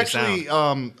 See He how they actually,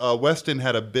 sound. Weston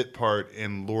had a bit part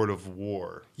in Lord of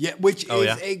War. Yeah, which Oh, is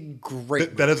yeah? a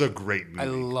great. That is a great movie. I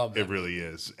love that it. Really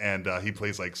is, and he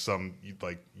plays like some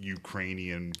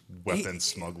Ukrainian weapons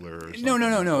smuggler. Or something,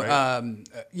 No.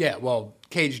 right? Well,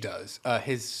 Cage does.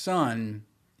 His son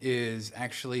is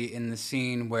actually in the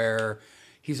scene where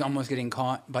he's almost getting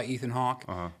caught by Ethan Hawke,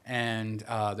 and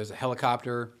there's a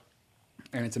helicopter,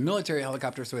 and it's a military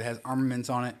helicopter, so it has armaments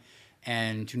on it.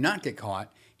 And to not get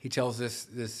caught, he tells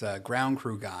this ground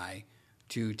crew guy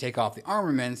to take off the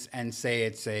armaments and say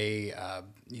it's a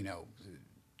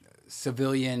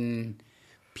civilian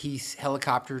peace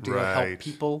helicopter to Right. help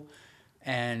people,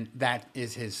 and that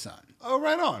is his son. Oh,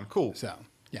 right on. Cool. So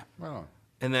yeah, Right on.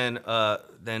 And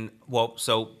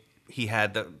so he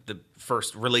had the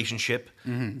first relationship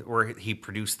where he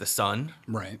produced the son,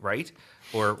 Right. Right,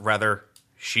 or rather,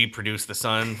 she produced the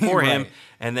son for him, Right.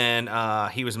 and then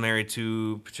he was married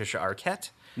to Patricia Arquette,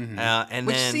 and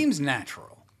which then seems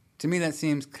natural to me. That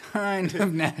seems kind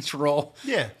of natural.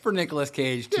 Yeah. For Nicolas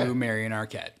Cage to Yeah. marry an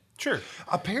Arquette. Sure.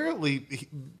 Apparently,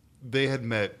 they had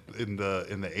met in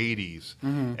the 80s,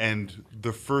 and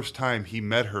the first time he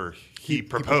met her, he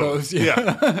proposed. proposed,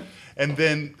 yeah. and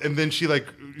then she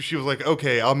was like,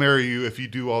 "Okay, I'll marry you if you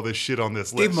do all this shit on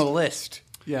this Gave list." him a list.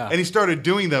 Yeah. And he started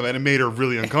doing them, and it made her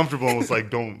really uncomfortable. And was like,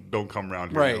 "Don't come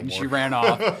around here right, no and more." she ran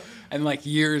off, and like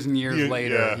years and years Yeah,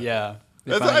 later, yeah.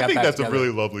 they finally I got think back that's together. a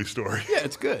really lovely story. Yeah,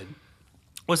 it's good.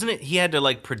 wasn't it he had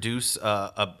to produce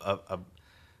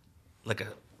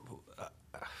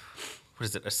what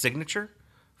is it, a signature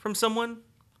from someone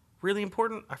really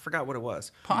important? I forgot what it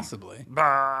was. Possibly. It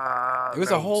was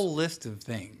a whole list of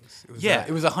things. It was Yeah.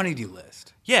 it was a honeydew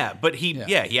list. Yeah, but he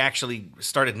Yeah. he actually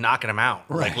started knocking them out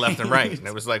Right. left and right, and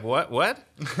it was like what? No,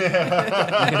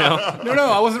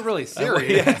 I wasn't really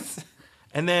serious.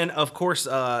 And then of course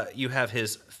you have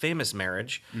his famous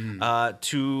marriage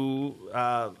to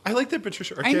I like that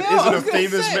Patricia I Arquette know, I isn't was a gonna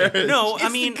famous say. marriage. no, It's I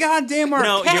mean the goddamn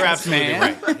no, you're Arquettes, absolutely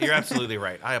man. right. You're absolutely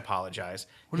right. I apologize.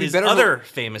 Would it be His better if other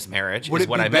famous marriage Would is it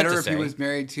what be I meant better to if say. he was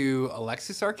married to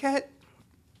Alexis Arquette?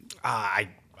 I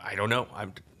don't know.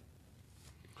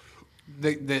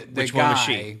 The Which guy, one was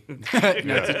she?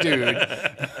 No, it's a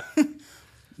dude.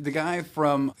 The guy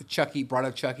from Chucky, brought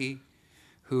up Chucky,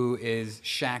 who is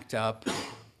shacked up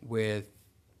with,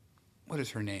 what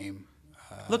is her name?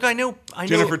 Look, I know.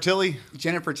 Jennifer Tilly.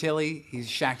 Jennifer Tilly. He's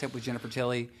shacked up with Jennifer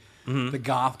Tilly. Mm-hmm. The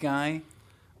goth guy,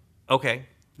 Okay.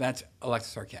 that's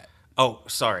Alexis Arquette. Oh,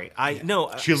 sorry.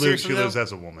 No. She lives. seriously, She lives though?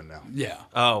 as a woman now. Yeah.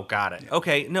 Oh, got it.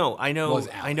 Okay. No, I know. Was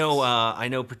I know. I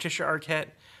know Patricia Arquette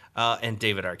and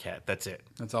David Arquette. That's it.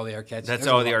 That's all the Arquettes. That's There's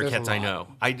all a the lot- there's a Arquettes I lot. know.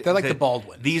 They're like the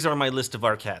Baldwins. These are my list of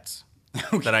Arquettes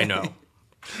that I know.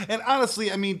 And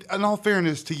honestly, I mean, in all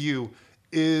fairness to you,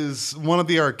 is one of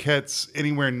the Arquettes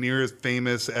anywhere near as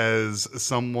famous as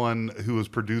someone who was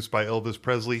produced by Elvis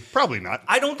Presley? Probably not.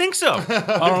 I don't think so. I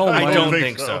don't know. I man. don't think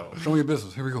think so. Show me your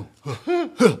business. Here we go.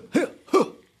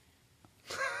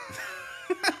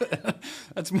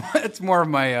 That's more of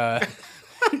my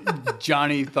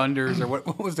Johnny Thunders, or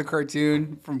what was the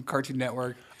cartoon from Cartoon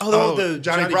Network? Oh, Oh, the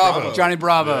Johnny Bravo. Johnny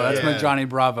Bravo. That's my Yeah. Johnny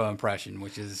Bravo impression,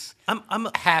 which is I'm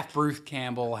half Bruce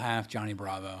Campbell, half Johnny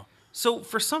Bravo. So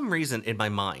for some reason in my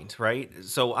mind, right?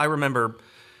 So I remember,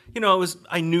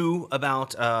 I knew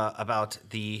about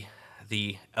the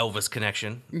Elvis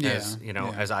connection, as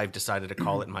Yeah. as I've decided to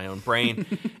call it in my own brain,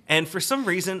 and for some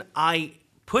reason I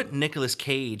put Nicolas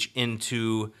Cage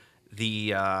into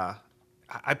the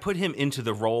I put him into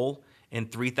the role in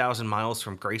 3,000 Miles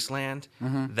from Graceland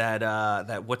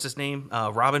that what's his name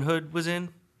Robin Hood was in.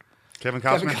 Kevin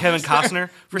Costner. Kevin Costner.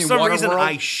 For You mean some reason, Waterworld?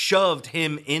 I shoved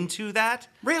him into that.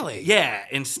 Really? Yeah,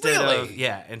 instead Really?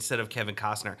 of Kevin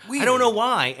Costner. I Weird. don't know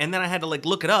why. And then I had to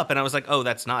look it up, and I was like, oh,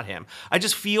 that's not him. I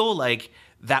just feel like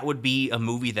that would be a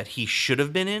movie that he should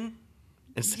have been in.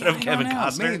 instead of Kevin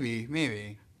Costner.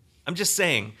 Maybe. I'm just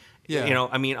saying. Yeah. You know,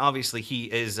 I mean, obviously he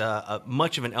is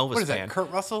much of an Elvis What is fan. that?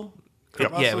 Kurt Russell?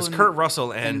 Yeah, it was and- Kurt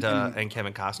Russell and and-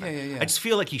 Kevin Costner. Yeah. I just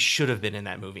feel like he should have been in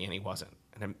that movie and he wasn't,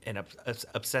 and it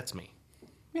upsets me.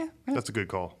 Yeah. That's a good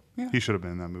call. Yeah. He should have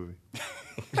been in that movie.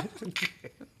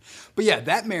 But yeah,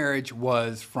 that marriage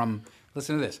was from,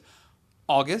 listen to this,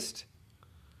 August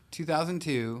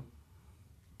 2002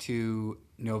 to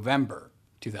November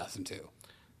 2002.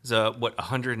 So what,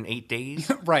 108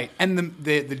 days? Right. And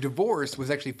the divorce was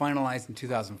actually finalized in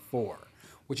 2004,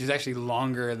 which is actually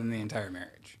longer than the entire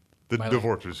marriage. The By like-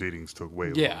 divorce proceedings took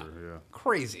way Yeah. longer. Yeah.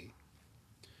 Crazy.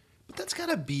 But that's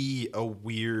gotta be a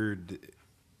weird.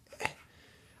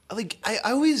 Like I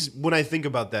always, when I think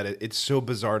about that, it's so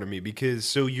bizarre to me because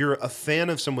so you're a fan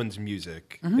of someone's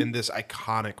music and this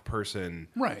iconic person,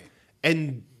 Right.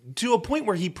 and to a point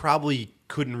where he probably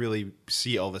couldn't really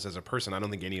see Elvis as a person. I don't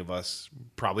think any of us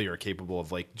probably are capable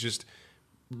of like just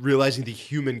realizing the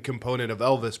human component of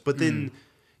Elvis. But then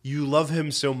you love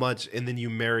him so much, and then you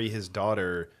marry his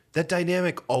daughter. That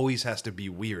dynamic always has to be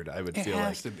weird. I would It feel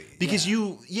has like to be, because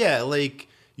yeah. like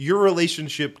your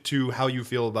relationship to how you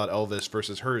feel about Elvis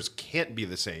versus hers can't be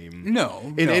the same.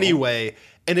 No, in no. any way.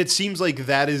 And it seems like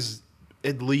that is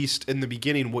at least in the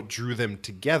beginning what drew them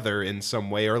together in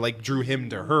some way, or like drew him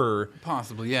to her.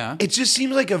 Possibly, yeah. It just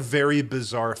seems like a very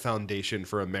bizarre foundation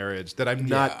for a marriage that I'm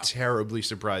Yeah. not terribly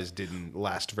surprised didn't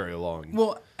last very long.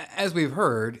 Well, as we've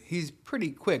heard, he's pretty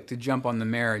quick to jump on the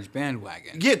marriage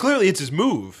bandwagon. Yeah, clearly it's his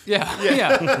move. Yeah.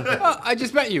 Well, I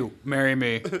just met you. Marry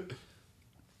me.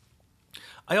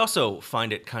 I also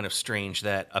find it kind of strange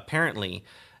that apparently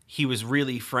he was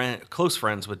really close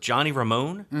friends with Johnny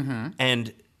Ramone,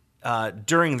 and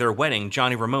during their wedding,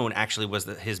 Johnny Ramone actually was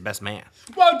his best man.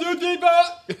 1, 2, 3,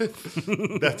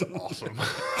 4. That's awesome.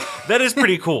 That is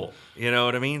pretty cool. You know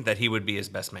what I mean? That he would be his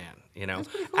best man. You know,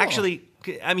 cool. actually,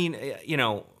 I mean, you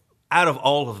know, out of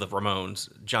all of the Ramones,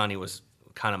 Johnny was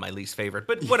kind of my least favorite.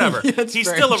 But whatever, Yeah, that's he's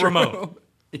very still a true. Ramone.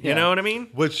 You Yeah. know what I mean?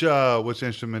 Which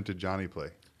instrument did Johnny play?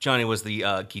 Johnny was the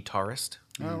guitarist.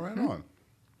 Oh, right on.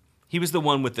 He was the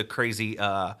one with the crazy,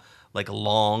 like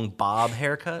long bob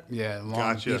haircut. Yeah, long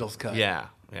Gotcha. Beatles cut. Yeah.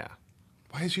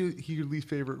 Why is he your least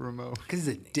favorite Ramone? Because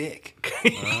he's a dick.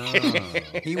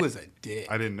 He was a dick.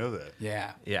 I didn't know that.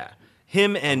 Yeah.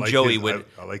 Him and I like Joey his- would.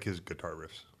 I like his guitar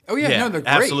riffs. Oh yeah, Yeah, no, they're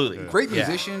great. absolutely. Great Yeah.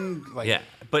 musician. Like, Yeah,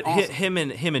 but awesome. him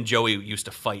and Joey used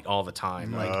to fight all the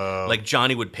time. Like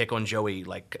Johnny would pick on Joey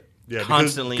like Yeah,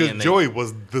 constantly. because and they- Joey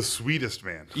was the sweetest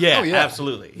man. Yeah, Oh, yeah.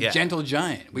 absolutely. Yeah. Gentle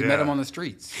giant. We Yeah. met him on the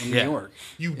streets in Yeah. New York.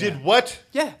 You did what?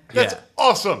 Yeah. That's Yeah.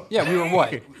 awesome. Yeah, we were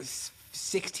what?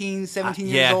 16, 17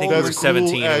 years yeah, I old? think we That's were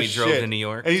 17 and cool we as drove shit. to New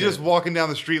York. And he's just walking down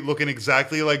the street looking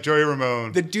exactly like Joey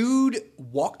Ramone. The dude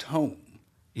walked home.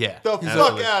 Yeah. the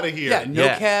absolutely. fuck out of here. Yeah, no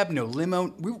Yeah. cab, no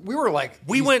limo. We were like,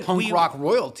 We he's went- punk we- rock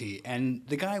royalty, and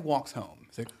the guy walks home.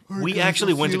 He's like, "All right, We guys,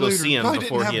 actually I'll went to you go later." see him Probably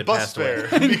before didn't he have had bus passed away.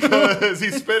 fare because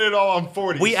he spent it all on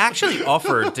 40. We actually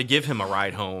offered to give him a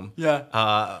ride home.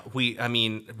 Yeah. We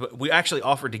actually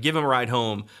offered to give him a ride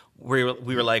home. We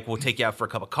were like, we'll take you out for a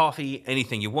cup of coffee,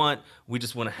 anything you want. We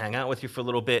just want to hang out with you for a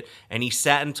little bit. And he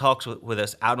sat and talked with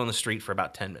us out on the street for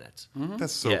about 10 minutes.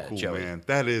 That's so Yeah, cool, Joey. man.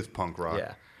 That is punk rock.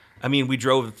 Yeah. I mean, we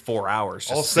drove 4 hours.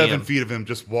 Just All to see 7 him. feet of him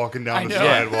just walking down the know.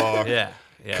 sidewalk. Yeah.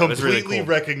 Yeah. It was Completely really cool.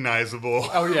 recognizable.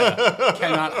 Oh yeah,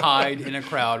 cannot hide in a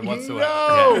crowd whatsoever.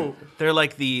 No! They're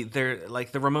like the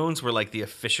Ramones were like the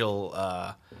official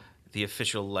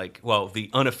the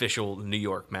unofficial New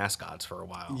York mascots for a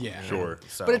while. Yeah, Sure.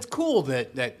 So, But it's cool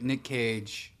that Nick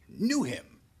Cage knew him.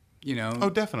 You know, Oh,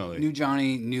 definitely. knew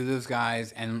Johnny, knew those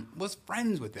guys, and was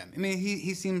friends with them. I mean,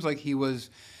 he seems like he was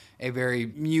a very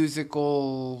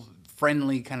musical,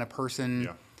 friendly kind of person.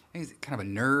 Yeah. He's kind of a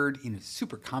nerd. He's a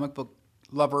super comic book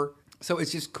lover. So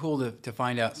it's just cool to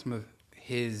find out some of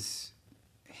his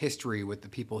history with the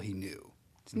people he knew.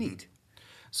 It's neat.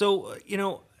 So,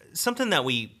 something that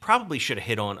we probably should have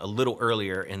hit on a little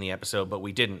earlier in the episode, but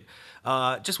we didn't.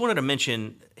 Just wanted to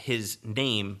mention his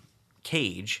name,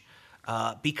 Cage,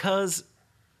 because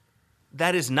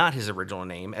that is not his original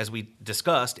name. As we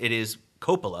discussed, it is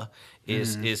Coppola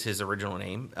is his original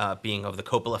name, being of the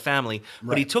Coppola family.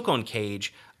 But he took on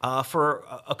Cage for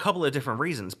a couple of different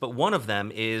reasons. But one of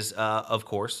them is, of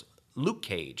course, Luke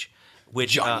Cage,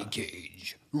 which Johnny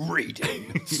Cage,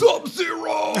 rating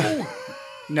Sub-Zero.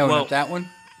 No, Well- not that one.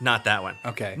 Not that one.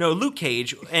 Okay. No, Luke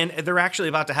Cage, and they're actually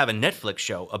about to have a Netflix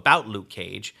show about Luke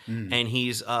Cage, and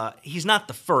he's not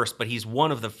the first, but he's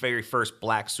one of the very first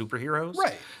black superheroes.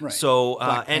 Right. So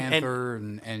Black and Panther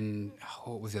and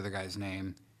what was the other guy's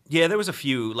name? yeah, there was a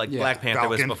few like Yeah. Black Panther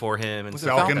was Falcon. before him, and Was it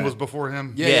Falcon Falcon? was before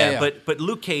him. Yeah. but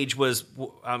Luke Cage was,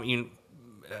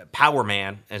 Power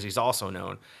Man, as he's also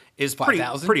known, is pretty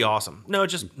 5,000? pretty awesome. No,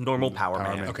 just normal Power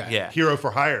Man. Okay. Yeah. Hero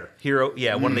for hire. Hero,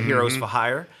 yeah, one of the heroes Mm-hmm. for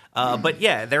hire. But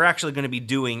yeah, they're actually going to be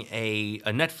doing a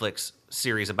Netflix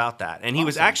series about that, and he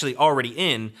was actually already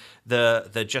in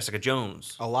the Jessica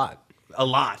Jones A lot. a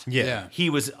lot. Yeah. He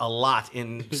was a lot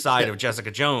inside of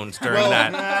Jessica Jones during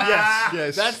that.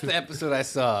 Yes. That's the episode I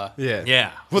saw. yeah.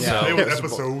 Yeah. Yeah. It was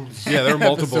episodes. Yeah, there are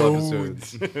multiple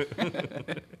episodes.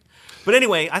 But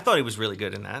anyway, I thought he was really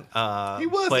good in that. He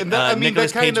was, but and that- I mean,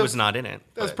 Nicolas that kind Cage of- was not in it.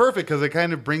 That's but- perfect because it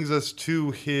kind of brings us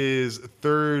to his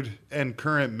third and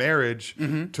current marriage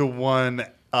to one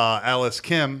Alice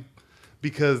Kim,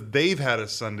 because they've had a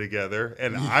son together,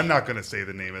 and I'm not going to say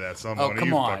the name of that son. Oh, One of come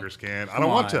you on. fuckers can. I Come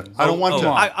don't want to. on. I don't want to.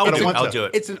 I'll I don't do want it. to. I'll do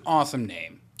it. It's an awesome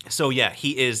name. So yeah,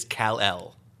 he is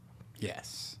Kal-El.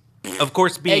 Yes. Of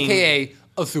course, being AKA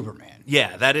a Superman.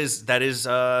 yeah, that is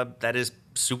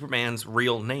Superman's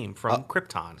real name from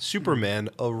Krypton. Superman,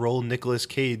 a role Nicolas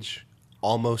Cage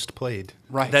almost played.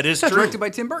 Right. That is true. Directed by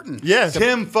Tim Burton. Yeah.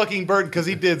 Tim fucking Burton, because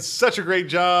he did such a great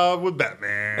job with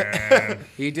Batman.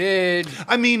 He did.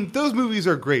 I mean, those movies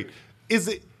are great. Is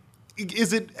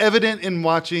it evident in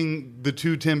watching the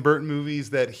two Tim Burton movies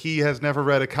that he has never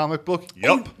read a comic book?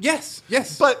 Yup. Oh, yes.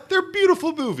 Yes. But they're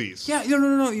beautiful movies. yeah.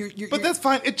 No. You're, But that's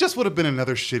fine. It just would have been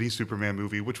another shitty Superman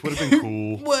movie, which would have been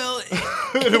cool. well.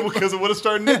 Because it would have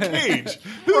starred Nick Cage,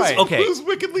 who's, Right. Okay. who's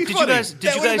wickedly Did funny. you guys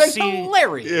that would've been see?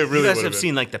 hilarious. Yeah, it really you guys would've have been.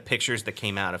 seen like the pictures that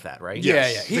came out of that, right? Yeah,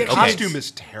 Yes. yeah. He The had costume eyes.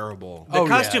 is terrible. The Oh, yeah,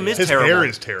 costume yeah. is His terrible. hair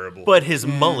is terrible. But his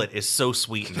mullet is so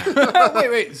sweet. in that. Oh,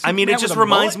 wait. I mean, it Superman just with a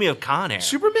reminds mullet? me of Con Air.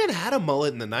 Superman had a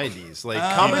mullet in the 90s. Like,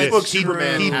 He comic did. book He-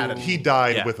 Superman he, had a he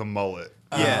died Yeah. with a mullet.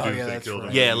 Yeah. Doomsday that's killed him.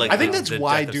 right. Yeah, like I think the- that's the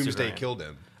why death of Doomsday Superman. killed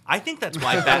him. I think that's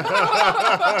why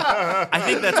I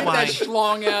think that's Get why. that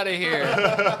schlong out of here.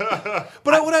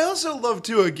 But what I also love,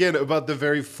 too, again, about the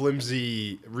very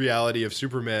flimsy reality of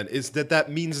Superman is that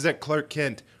means that Clark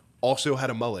Kent also had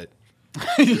a mullet.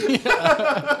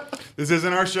 This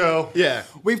isn't our show. Yeah.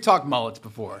 We've talked mullets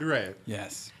before. Right.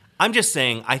 Yes. I'm just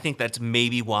saying, I think that's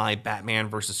maybe why Batman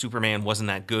versus Superman wasn't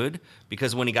that good,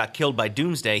 because when he got killed by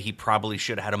Doomsday, he probably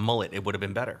should have had a mullet. It would have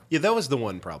been better. Yeah, that was the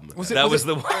one problem. With Was that. it- That was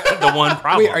the one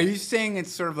problem. Wait, are you saying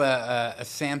it's sort of a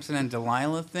Samson and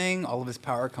Delilah thing? All of his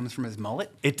power comes from his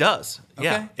mullet? It does.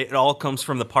 Yeah. Okay. It all comes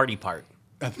from the party part.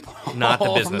 Not the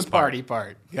All business from the party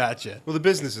part. Gotcha. Well, the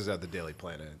business is at the Daily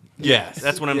Planet. Yes,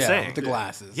 that's what I'm Yeah, saying. with the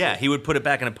glasses. Yeah, he would put it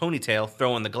back in a ponytail,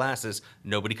 throw in the glasses.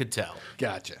 Nobody could tell.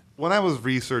 Gotcha. When I was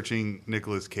researching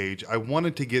Nicolas Cage, I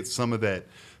wanted to get some of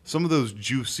those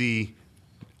juicy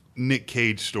Nick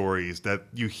Cage stories that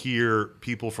you hear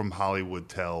people from Hollywood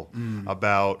tell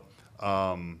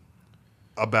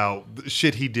about the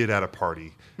shit he did at a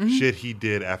party, shit he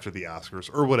did after the Oscars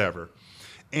or whatever.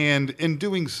 And in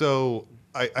doing so,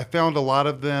 I found a lot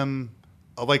of them,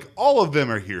 like all of them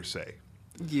are hearsay.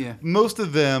 Yeah. Most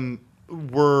of them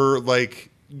were like,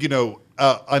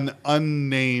 an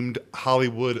unnamed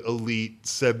Hollywood elite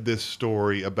said this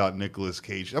story about Nicolas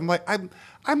Cage. I'm like,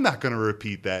 I'm not going to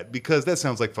repeat that because that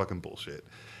sounds like fucking bullshit.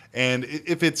 And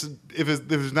if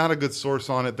there's not a good source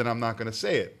on it, then I'm not going to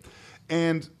say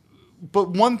it.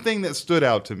 But one thing that stood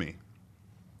out to me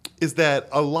is that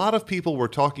a lot of people were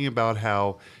talking about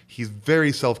how he's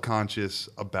very self-conscious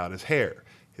about his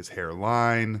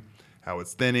hairline, how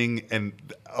it's thinning, and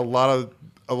a lot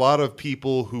of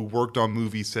people who worked on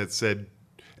movies said,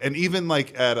 and even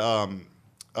like at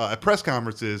press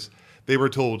conferences, they were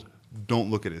told,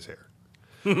 "Don't look at his hair."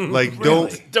 Like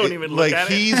don't even look at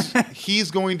it.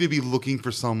 He's going to be looking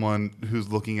for someone who's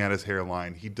looking at his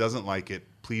hairline. He doesn't like it.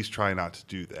 Please try not to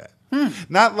do that.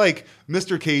 Not like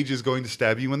Mr. Cage is going to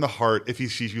stab you in the heart if he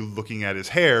sees you looking at his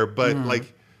hair, but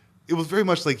like it was very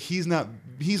much like he's not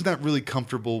really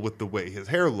comfortable with the way his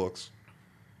hair looks.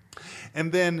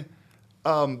 And then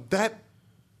that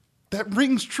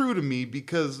rings true to me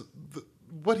because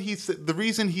what he said, the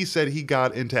reason he said he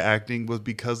got into acting was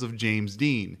because of James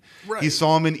Dean. Right. He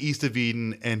saw him in East of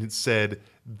Eden and had said,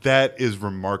 "That is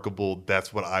remarkable.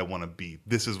 That's what I want to be.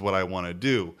 This is what I want to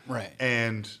do." Right.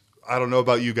 And I don't know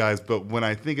about you guys, but when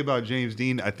I think about James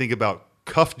Dean, I think about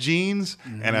cuff jeans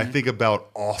and I think about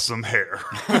awesome hair.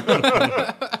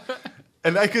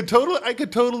 And I could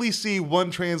totally see one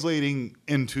translating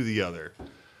into the other.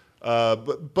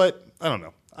 But I don't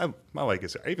know. I like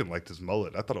his hair. I even liked his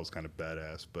mullet. I thought it was kind of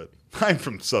badass, but I'm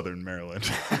from Southern Maryland.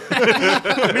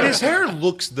 I mean, his hair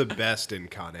looks the best in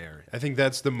Con Air. I think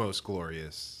that's the most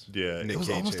glorious. Yeah, Nick it was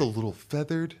Cage almost hair. a little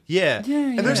feathered. Yeah. Yeah,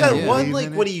 And there's yeah, that yeah. one, Wave like,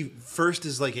 in when it. he first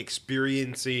is, like,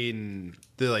 experiencing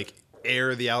the, like,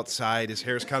 air the outside. His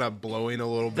hair's kind of blowing a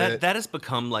little bit. That has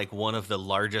become like one of the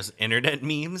largest internet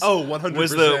memes. Oh,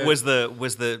 100%. Was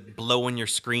the blow on your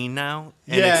screen now?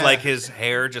 And Yeah. it's like his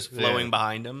hair just flowing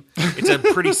behind him. It's a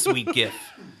pretty sweet gif.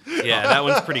 Yeah, that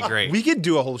one's pretty great. We could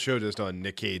do a whole show just on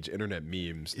Nick Cage internet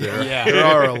memes. There, Yeah. there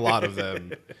are a lot of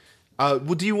them. Well,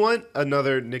 do you want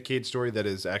another Nick Cage story that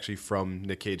is actually from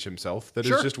Nick Cage himself that is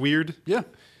Sure. just weird? Yeah.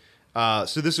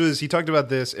 So he talked about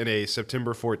this in a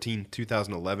September 14,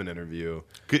 2011 interview.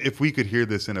 If we could hear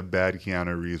this in a bad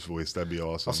Keanu Reeves voice, that'd be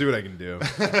awesome. I'll see what I can do.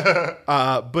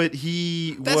 But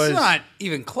he That's not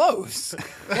even close.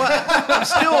 I'm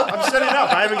setting it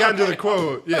up. I haven't gotten to the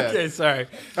quote. Yeah. Okay, sorry.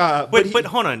 But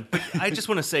hold on. But I just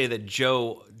want to say that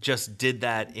Joe just did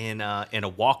that in a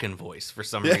walk-in voice for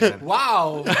some reason.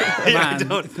 Wow. Man,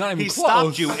 it's not even He close.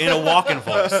 stopped you in a walk-in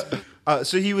voice.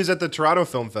 So he was at the Toronto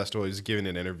Film Festival. He was giving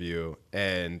an interview,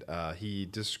 and he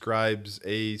describes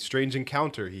a strange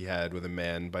encounter he had with a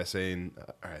man by saying,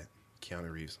 "All right,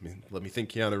 Keanu Reeves. Let me think,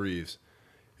 Keanu Reeves.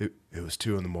 It was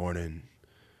 2 a.m.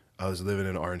 I was living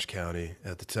in Orange County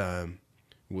at the time.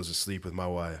 Was asleep with my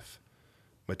wife.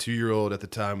 My 2-year-old at the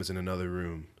time was in another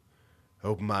room. I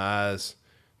opened my eyes.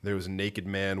 There was a naked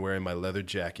man wearing my leather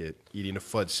jacket, eating a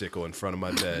fudgesicle in front of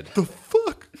my bed. The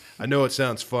fuck? I know it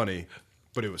sounds funny,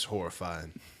 but it was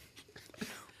horrifying."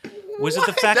 Was it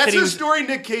the fact that That's he a was? story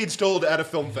Nick Cage told at a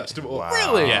film festival.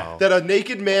 Really? Yeah. That a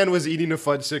naked man was eating a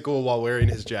fudgesicle while wearing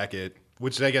his jacket,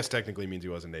 which I guess technically means he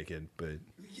wasn't naked, but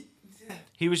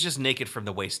He was just naked from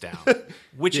the waist down,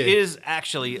 which Yeah. is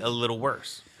actually a little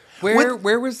worse. Where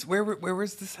was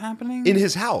this happening? in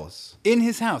his house. In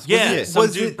his house. Yeah, Was some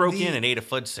was dude it broke the- in and ate a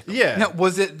fudgesicle. Yeah. No,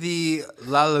 was it the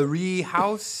Lalaurie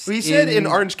house? He said in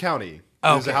Orange County.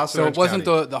 Oh, There's a house in so Orange it wasn't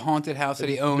County. the haunted house that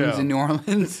he owns No. in New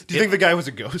Orleans. Do you think the guy was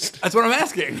a ghost? That's what I'm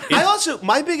asking.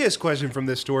 My biggest question from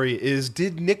this story is,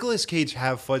 did Nicolas Cage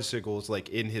have fudgesicles like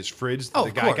in his fridge that Oh, the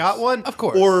of guy course. got one? Of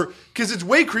course. Or, because it's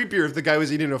way creepier if the guy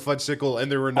was eating a fudgesicle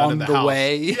and there were none On in the the house.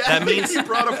 way. Yeah, That means he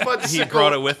brought a fudgesicle. He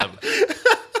brought it with him.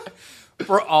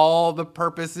 For all the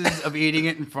purposes of eating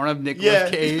it in front of Nicolas Yeah,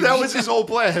 Cage. that was his whole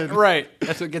plan. right.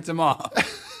 That's what gets him off.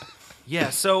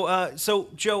 Yeah, so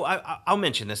Joe, I'll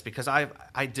mention this because I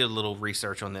did a little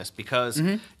research on this because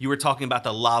you were talking about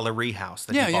the Lalaurie house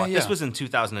that Yeah, he yeah, bought. This yeah. was in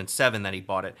 2007 that he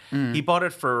bought it. He bought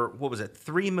it for what was it,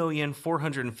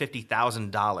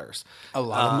 $3,450,000. A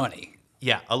lot of money.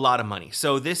 Yeah, a lot of money.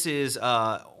 So this is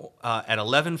at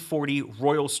 1140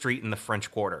 Royal Street in the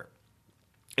French Quarter.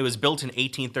 It was built in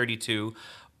 1832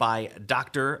 by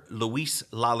Dr. Louis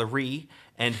Lalaurie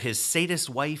and his sadist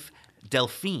wife,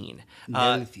 Delphine.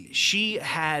 Delphine. She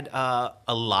had a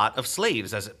lot of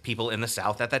slaves, as people in the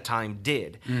South at that time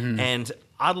did. And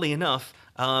oddly enough,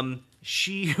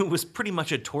 she was pretty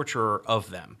much a torturer of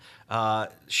them.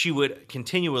 She would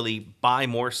continually buy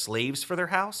more slaves for their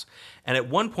house. And at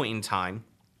one point in time,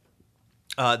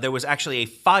 there was actually a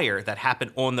fire that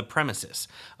happened on the premises.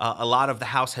 A lot of the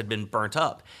house had been burnt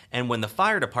up. And when the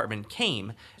fire department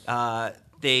came,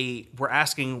 they were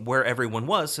asking where everyone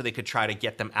was so they could try to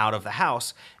get them out of the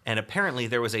house. And apparently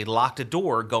there was a locked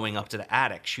door going up to the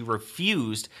attic. She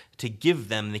refused to give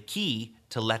them the key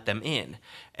to let them in.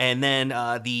 And then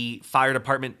the fire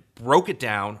department broke it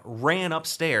down, ran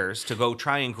upstairs to go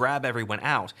try and grab everyone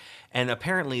out. And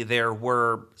apparently there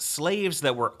were slaves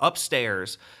that were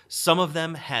upstairs. Some of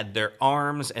them had their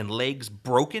arms and legs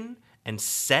broken and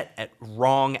set at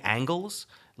wrong angles,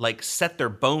 like set their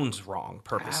bones wrong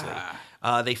purposely.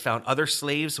 They found other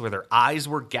slaves where their eyes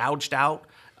were gouged out.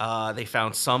 They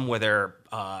found some where their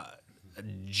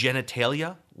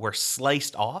genitalia were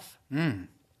sliced off.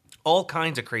 All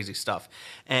kinds of crazy stuff.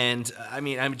 And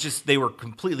they were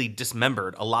completely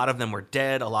dismembered. A lot of them were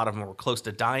dead. A lot of them were close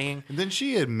to dying. And then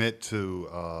she admit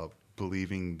to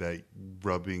believing that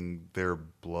rubbing their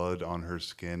blood on her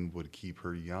skin would keep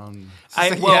her young.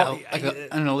 Like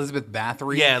an Elizabeth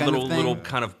Bathory Yeah, kind of thing. little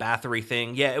kind of Bathory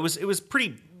thing. Yeah, it was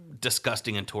pretty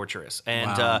disgusting and torturous.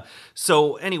 And Wow.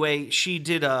 so anyway, she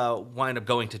did wind up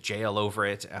going to jail over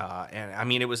it. And I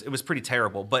mean, it was pretty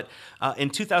terrible. But in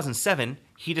 2007,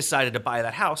 he decided to buy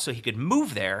that house so he could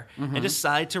move there and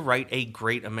decide to write a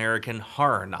great American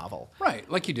horror novel, Right,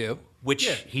 like you do. which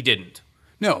he didn't.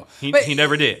 No. He but-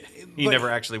 never did. He but-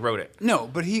 never actually wrote it. No,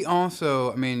 but he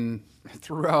also,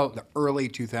 throughout the early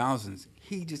 2000s,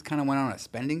 he just kind of went on a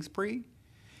spending spree.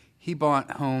 He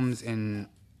bought homes in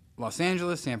Los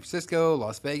Angeles, San Francisco,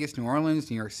 Las Vegas, New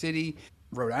Orleans, New York City,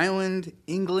 Rhode Island,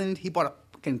 England. He bought a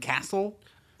fucking castle.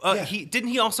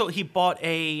 He bought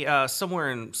a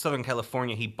somewhere in Southern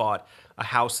California. He bought a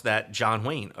house that John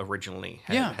Wayne originally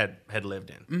had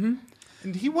lived in.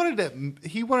 And he wanted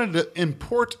to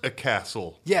import a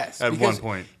castle. Yes, at because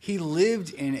one point. he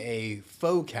lived in a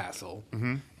faux castle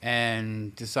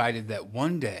and decided that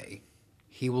one day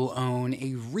he will own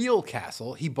a real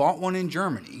castle. He bought one in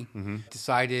Germany.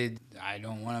 Decided I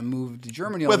don't want to move to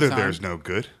Germany all Whether the time. there's no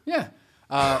good. Yeah.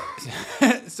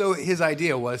 So his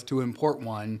idea was to import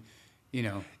one. To If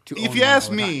own you one ask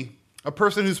all the time. me, a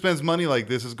person who spends money like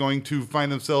this is going to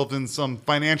find themselves in some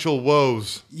financial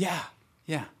woes. Yeah.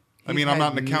 I He's mean, I'm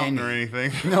not had an accountant or many.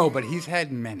 anything. No, but he's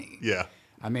had many. Yeah.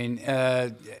 I mean,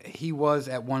 he was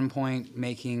at one point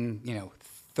making,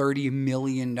 $30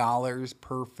 million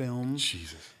per film.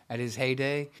 Jesus. At his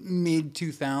heyday. Mid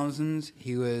 2000s,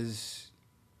 he was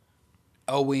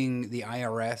owing the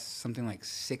IRS something like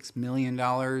 $6 million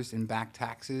in back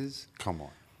taxes. Come on.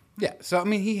 Yeah, so I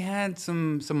mean, he had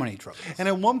some money troubles. And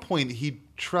at one point, he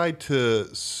tried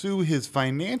to sue his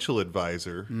financial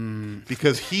advisor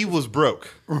because he was broke.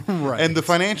 Right. And the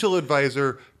financial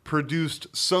advisor produced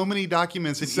so many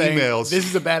documents and Saying, emails. This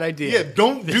is a bad idea. Yeah,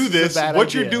 don't do is a this. bad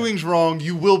What you're idea." doing's wrong.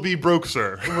 You will be broke,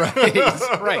 sir.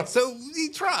 Right. So he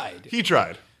tried. He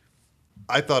tried.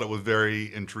 I thought it was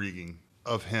very intriguing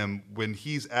of him when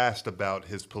he's asked about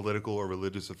his political or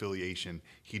religious affiliation.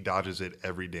 He dodges it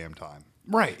every damn time.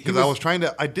 Right. Because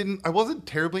I wasn't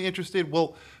terribly interested.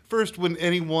 Well, first, when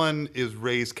anyone is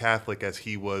raised Catholic as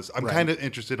he was, I'm Right. kind of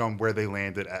interested on where they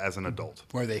landed as an adult.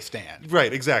 Where they stand.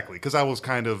 Right, exactly. Because I was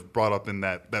kind of brought up in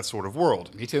that sort of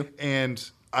world. Me too. And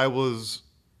I was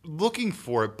looking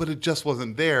for it, but it just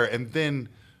wasn't there. And then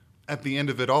at the end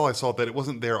of it all, I saw that it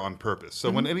wasn't there on purpose.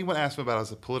 So when anyone asked him about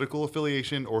his political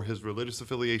affiliation or his religious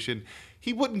affiliation,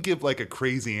 he wouldn't give like a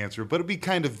crazy answer, but it'd be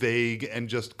kind of vague and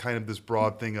just kind of this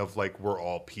broad thing of like, we're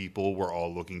all people, we're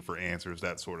all looking for answers,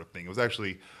 that sort of thing. It was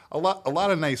actually a lot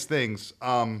of nice things.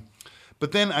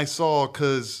 But then I saw,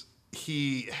 because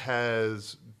he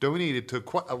has donated to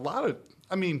quite a lot of,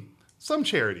 some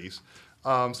charities,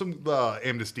 some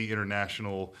Amnesty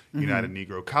International, United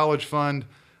Negro College Fund.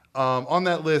 On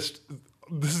that list,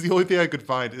 this is the only thing I could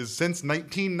find, is since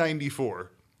 1994,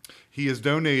 he has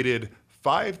donated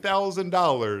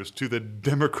 $5,000 to the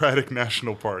Democratic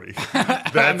National Party.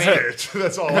 That's it.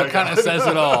 That's all I That kind got. of says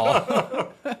it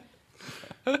all.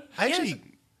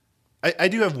 I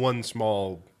do have one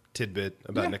small tidbit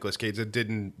about Nicolas Cage that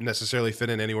didn't necessarily fit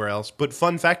in anywhere else. But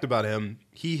fun fact about him,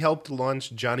 he helped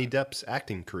launch Johnny Depp's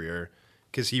acting career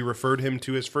because he referred him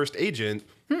to his first agent,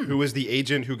 who was the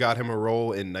agent who got him a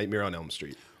role in Nightmare on Elm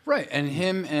Street. Right. And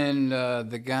him and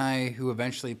the guy who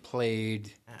eventually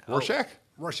played Rorschach?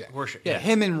 Rorschach. Yeah.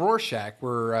 Him and Rorschach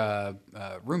were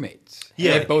roommates.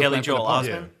 Yeah. They both Haley went for the Joel pop-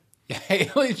 Osment. Yeah,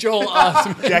 Haley Joel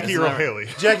Osment. Jackie Earle Haley.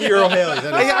 Jackie Earle Haley.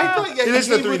 That is, I thought it he is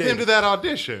the came three with him names. to that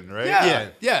audition,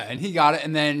 right? Yeah, and he got it.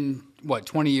 And then,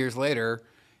 20 years later,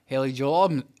 Haley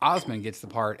Joel Osment gets the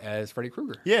part as Freddy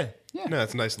Krueger. Yeah. Yeah. No,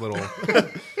 that's a nice little...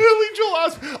 Haley Joel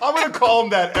Osment. I'm going to call him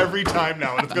that every time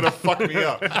now, and it's going to fuck me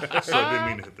up. So I didn't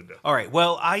mean to hit the death. All right.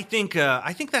 Well, I think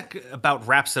that about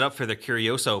wraps it up for the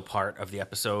Curioso part of the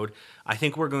episode. I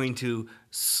think we're going to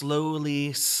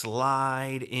slowly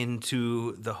slide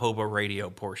into the Hobo Radio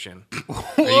portion. Are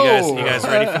you guys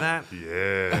ready for that?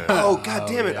 Yeah. Oh, God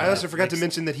damn it. I also forgot to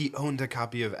mention that he owned a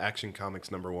copy of Action Comics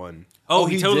 #1. Oh,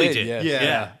 he he totally did, did. yeah.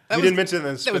 Yeah. We didn't mention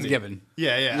that. That was given.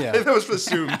 Yeah. Yeah. That was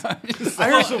assumed. I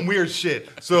heard some weird shit.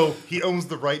 So he owns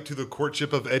the right to the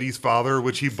courtship of Eddie's father,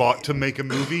 which he bought to make a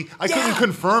movie. I couldn't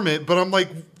confirm it, but I'm like,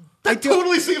 that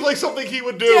totally seemed like something he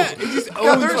would do. Yeah, he just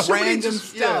owns there's so many random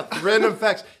just- stuff. yeah, random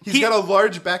facts. He's got a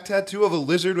large back tattoo of a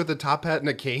lizard with a top hat and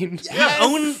a cane. He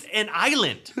owned an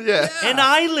island. Yeah. An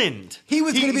island. He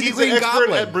was going to be the He's Green an expert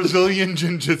Goblin. at Brazilian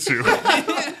jiu-jitsu.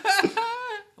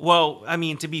 Well, I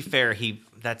mean, to be fair, he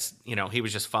was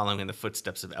just following in the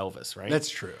footsteps of Elvis, right? That's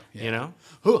true. Yeah. You know?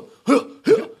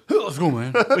 Let's go,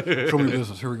 man. Show me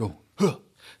business. Here we go.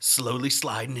 Slowly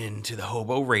sliding into the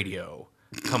Hobo Radio.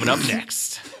 Coming up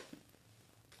next.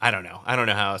 I don't know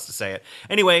how else to say it.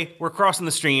 Anyway, we're crossing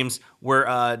the streams.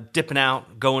 We're dipping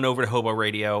out, going over to Hobo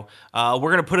Radio. We're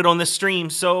going to put it on this stream,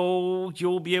 so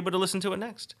you'll be able to listen to it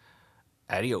next.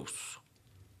 Adios.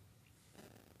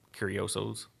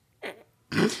 Curiosos.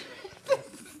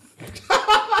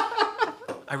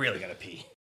 I really got to pee.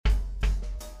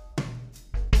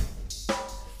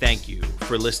 Thank you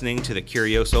for listening to the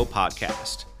Curioso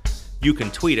Podcast. You can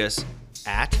tweet us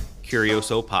at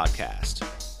Curioso Podcast.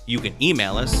 You can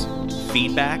email us,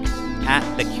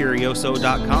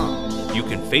 feedback@thecurioso.com. You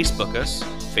can Facebook us,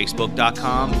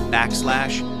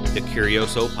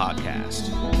 facebook.com/thecurioso podcast.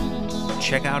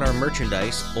 check out our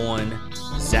merchandise on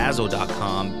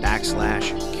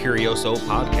Zazzle.com/Curioso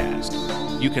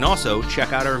Podcast. You can also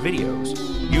check out our videos,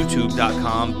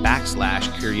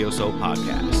 YouTube.com/Curioso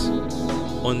Podcast.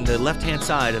 On the left-hand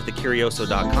side of the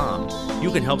Curioso.com,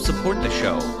 you can help support the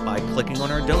show by clicking on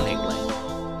our donate link.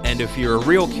 And if you're a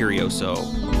real Curioso,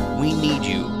 we need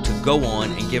you to go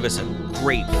on and give us a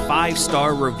great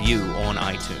 5-star review on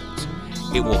iTunes.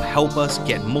 It will help us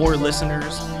get more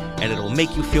listeners, and it'll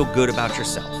make you feel good about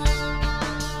yourself.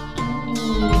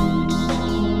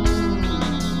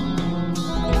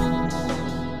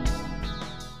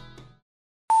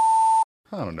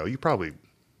 I don't know. You probably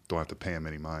don't have to pay him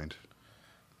any mind.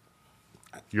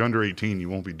 You're under 18. You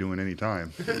won't be doing any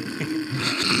time.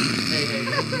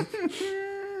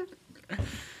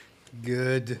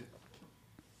 Good.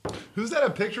 Who's that a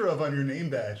picture of on your name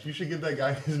badge? You should give that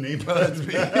guy his name badge.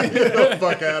 Get the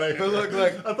fuck out of here. Look.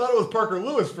 I thought it was Parker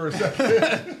Lewis for a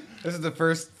second. This is the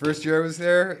first year I was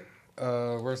there.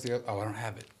 Where's the other? Oh, I don't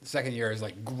have it. The second year is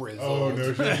like grizzled. Oh,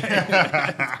 no shit.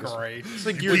 Great. It's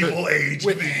like you're Evil age,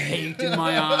 With man. hate in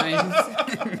my eyes.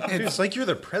 it's like you're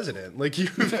the president. Like you,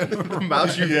 the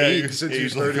mouse you've Yeah, ate you since you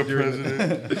age like started a your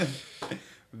president.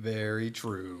 Very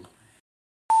true.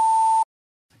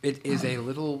 It is a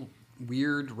little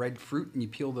weird red fruit, and you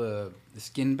peel the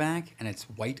skin back, and it's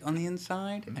white on the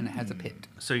inside, and it has a pit.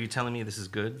 So you're telling me this is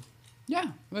good?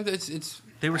 Yeah, but it's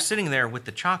They were sitting there with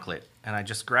the chocolate, and I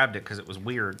just grabbed it because it was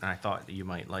weird, and I thought that you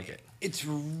might like it. it's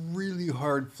really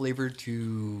hard flavor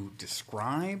to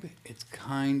describe. It's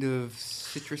kind of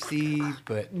citrusy,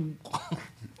 but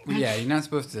yeah, you're not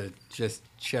supposed to just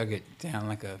chug it down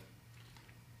like a.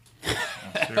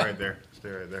 Stay right there. Stay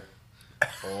right there.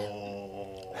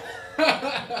 Oh.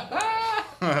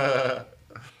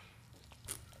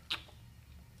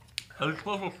 Are you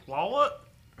supposed to swallow it?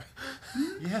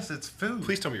 Yes, it's food.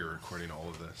 Please tell me you're recording all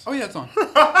of this. Oh yeah, it's on.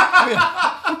 Oh,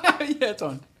 yeah. Yeah, it's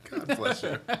on. God bless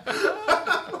you.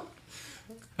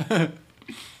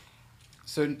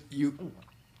 So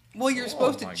you're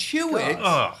supposed to chew it.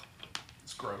 Ugh.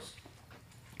 It's gross.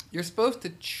 You're supposed to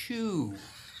chew.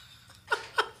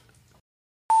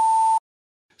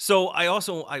 So I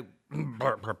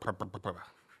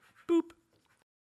boop.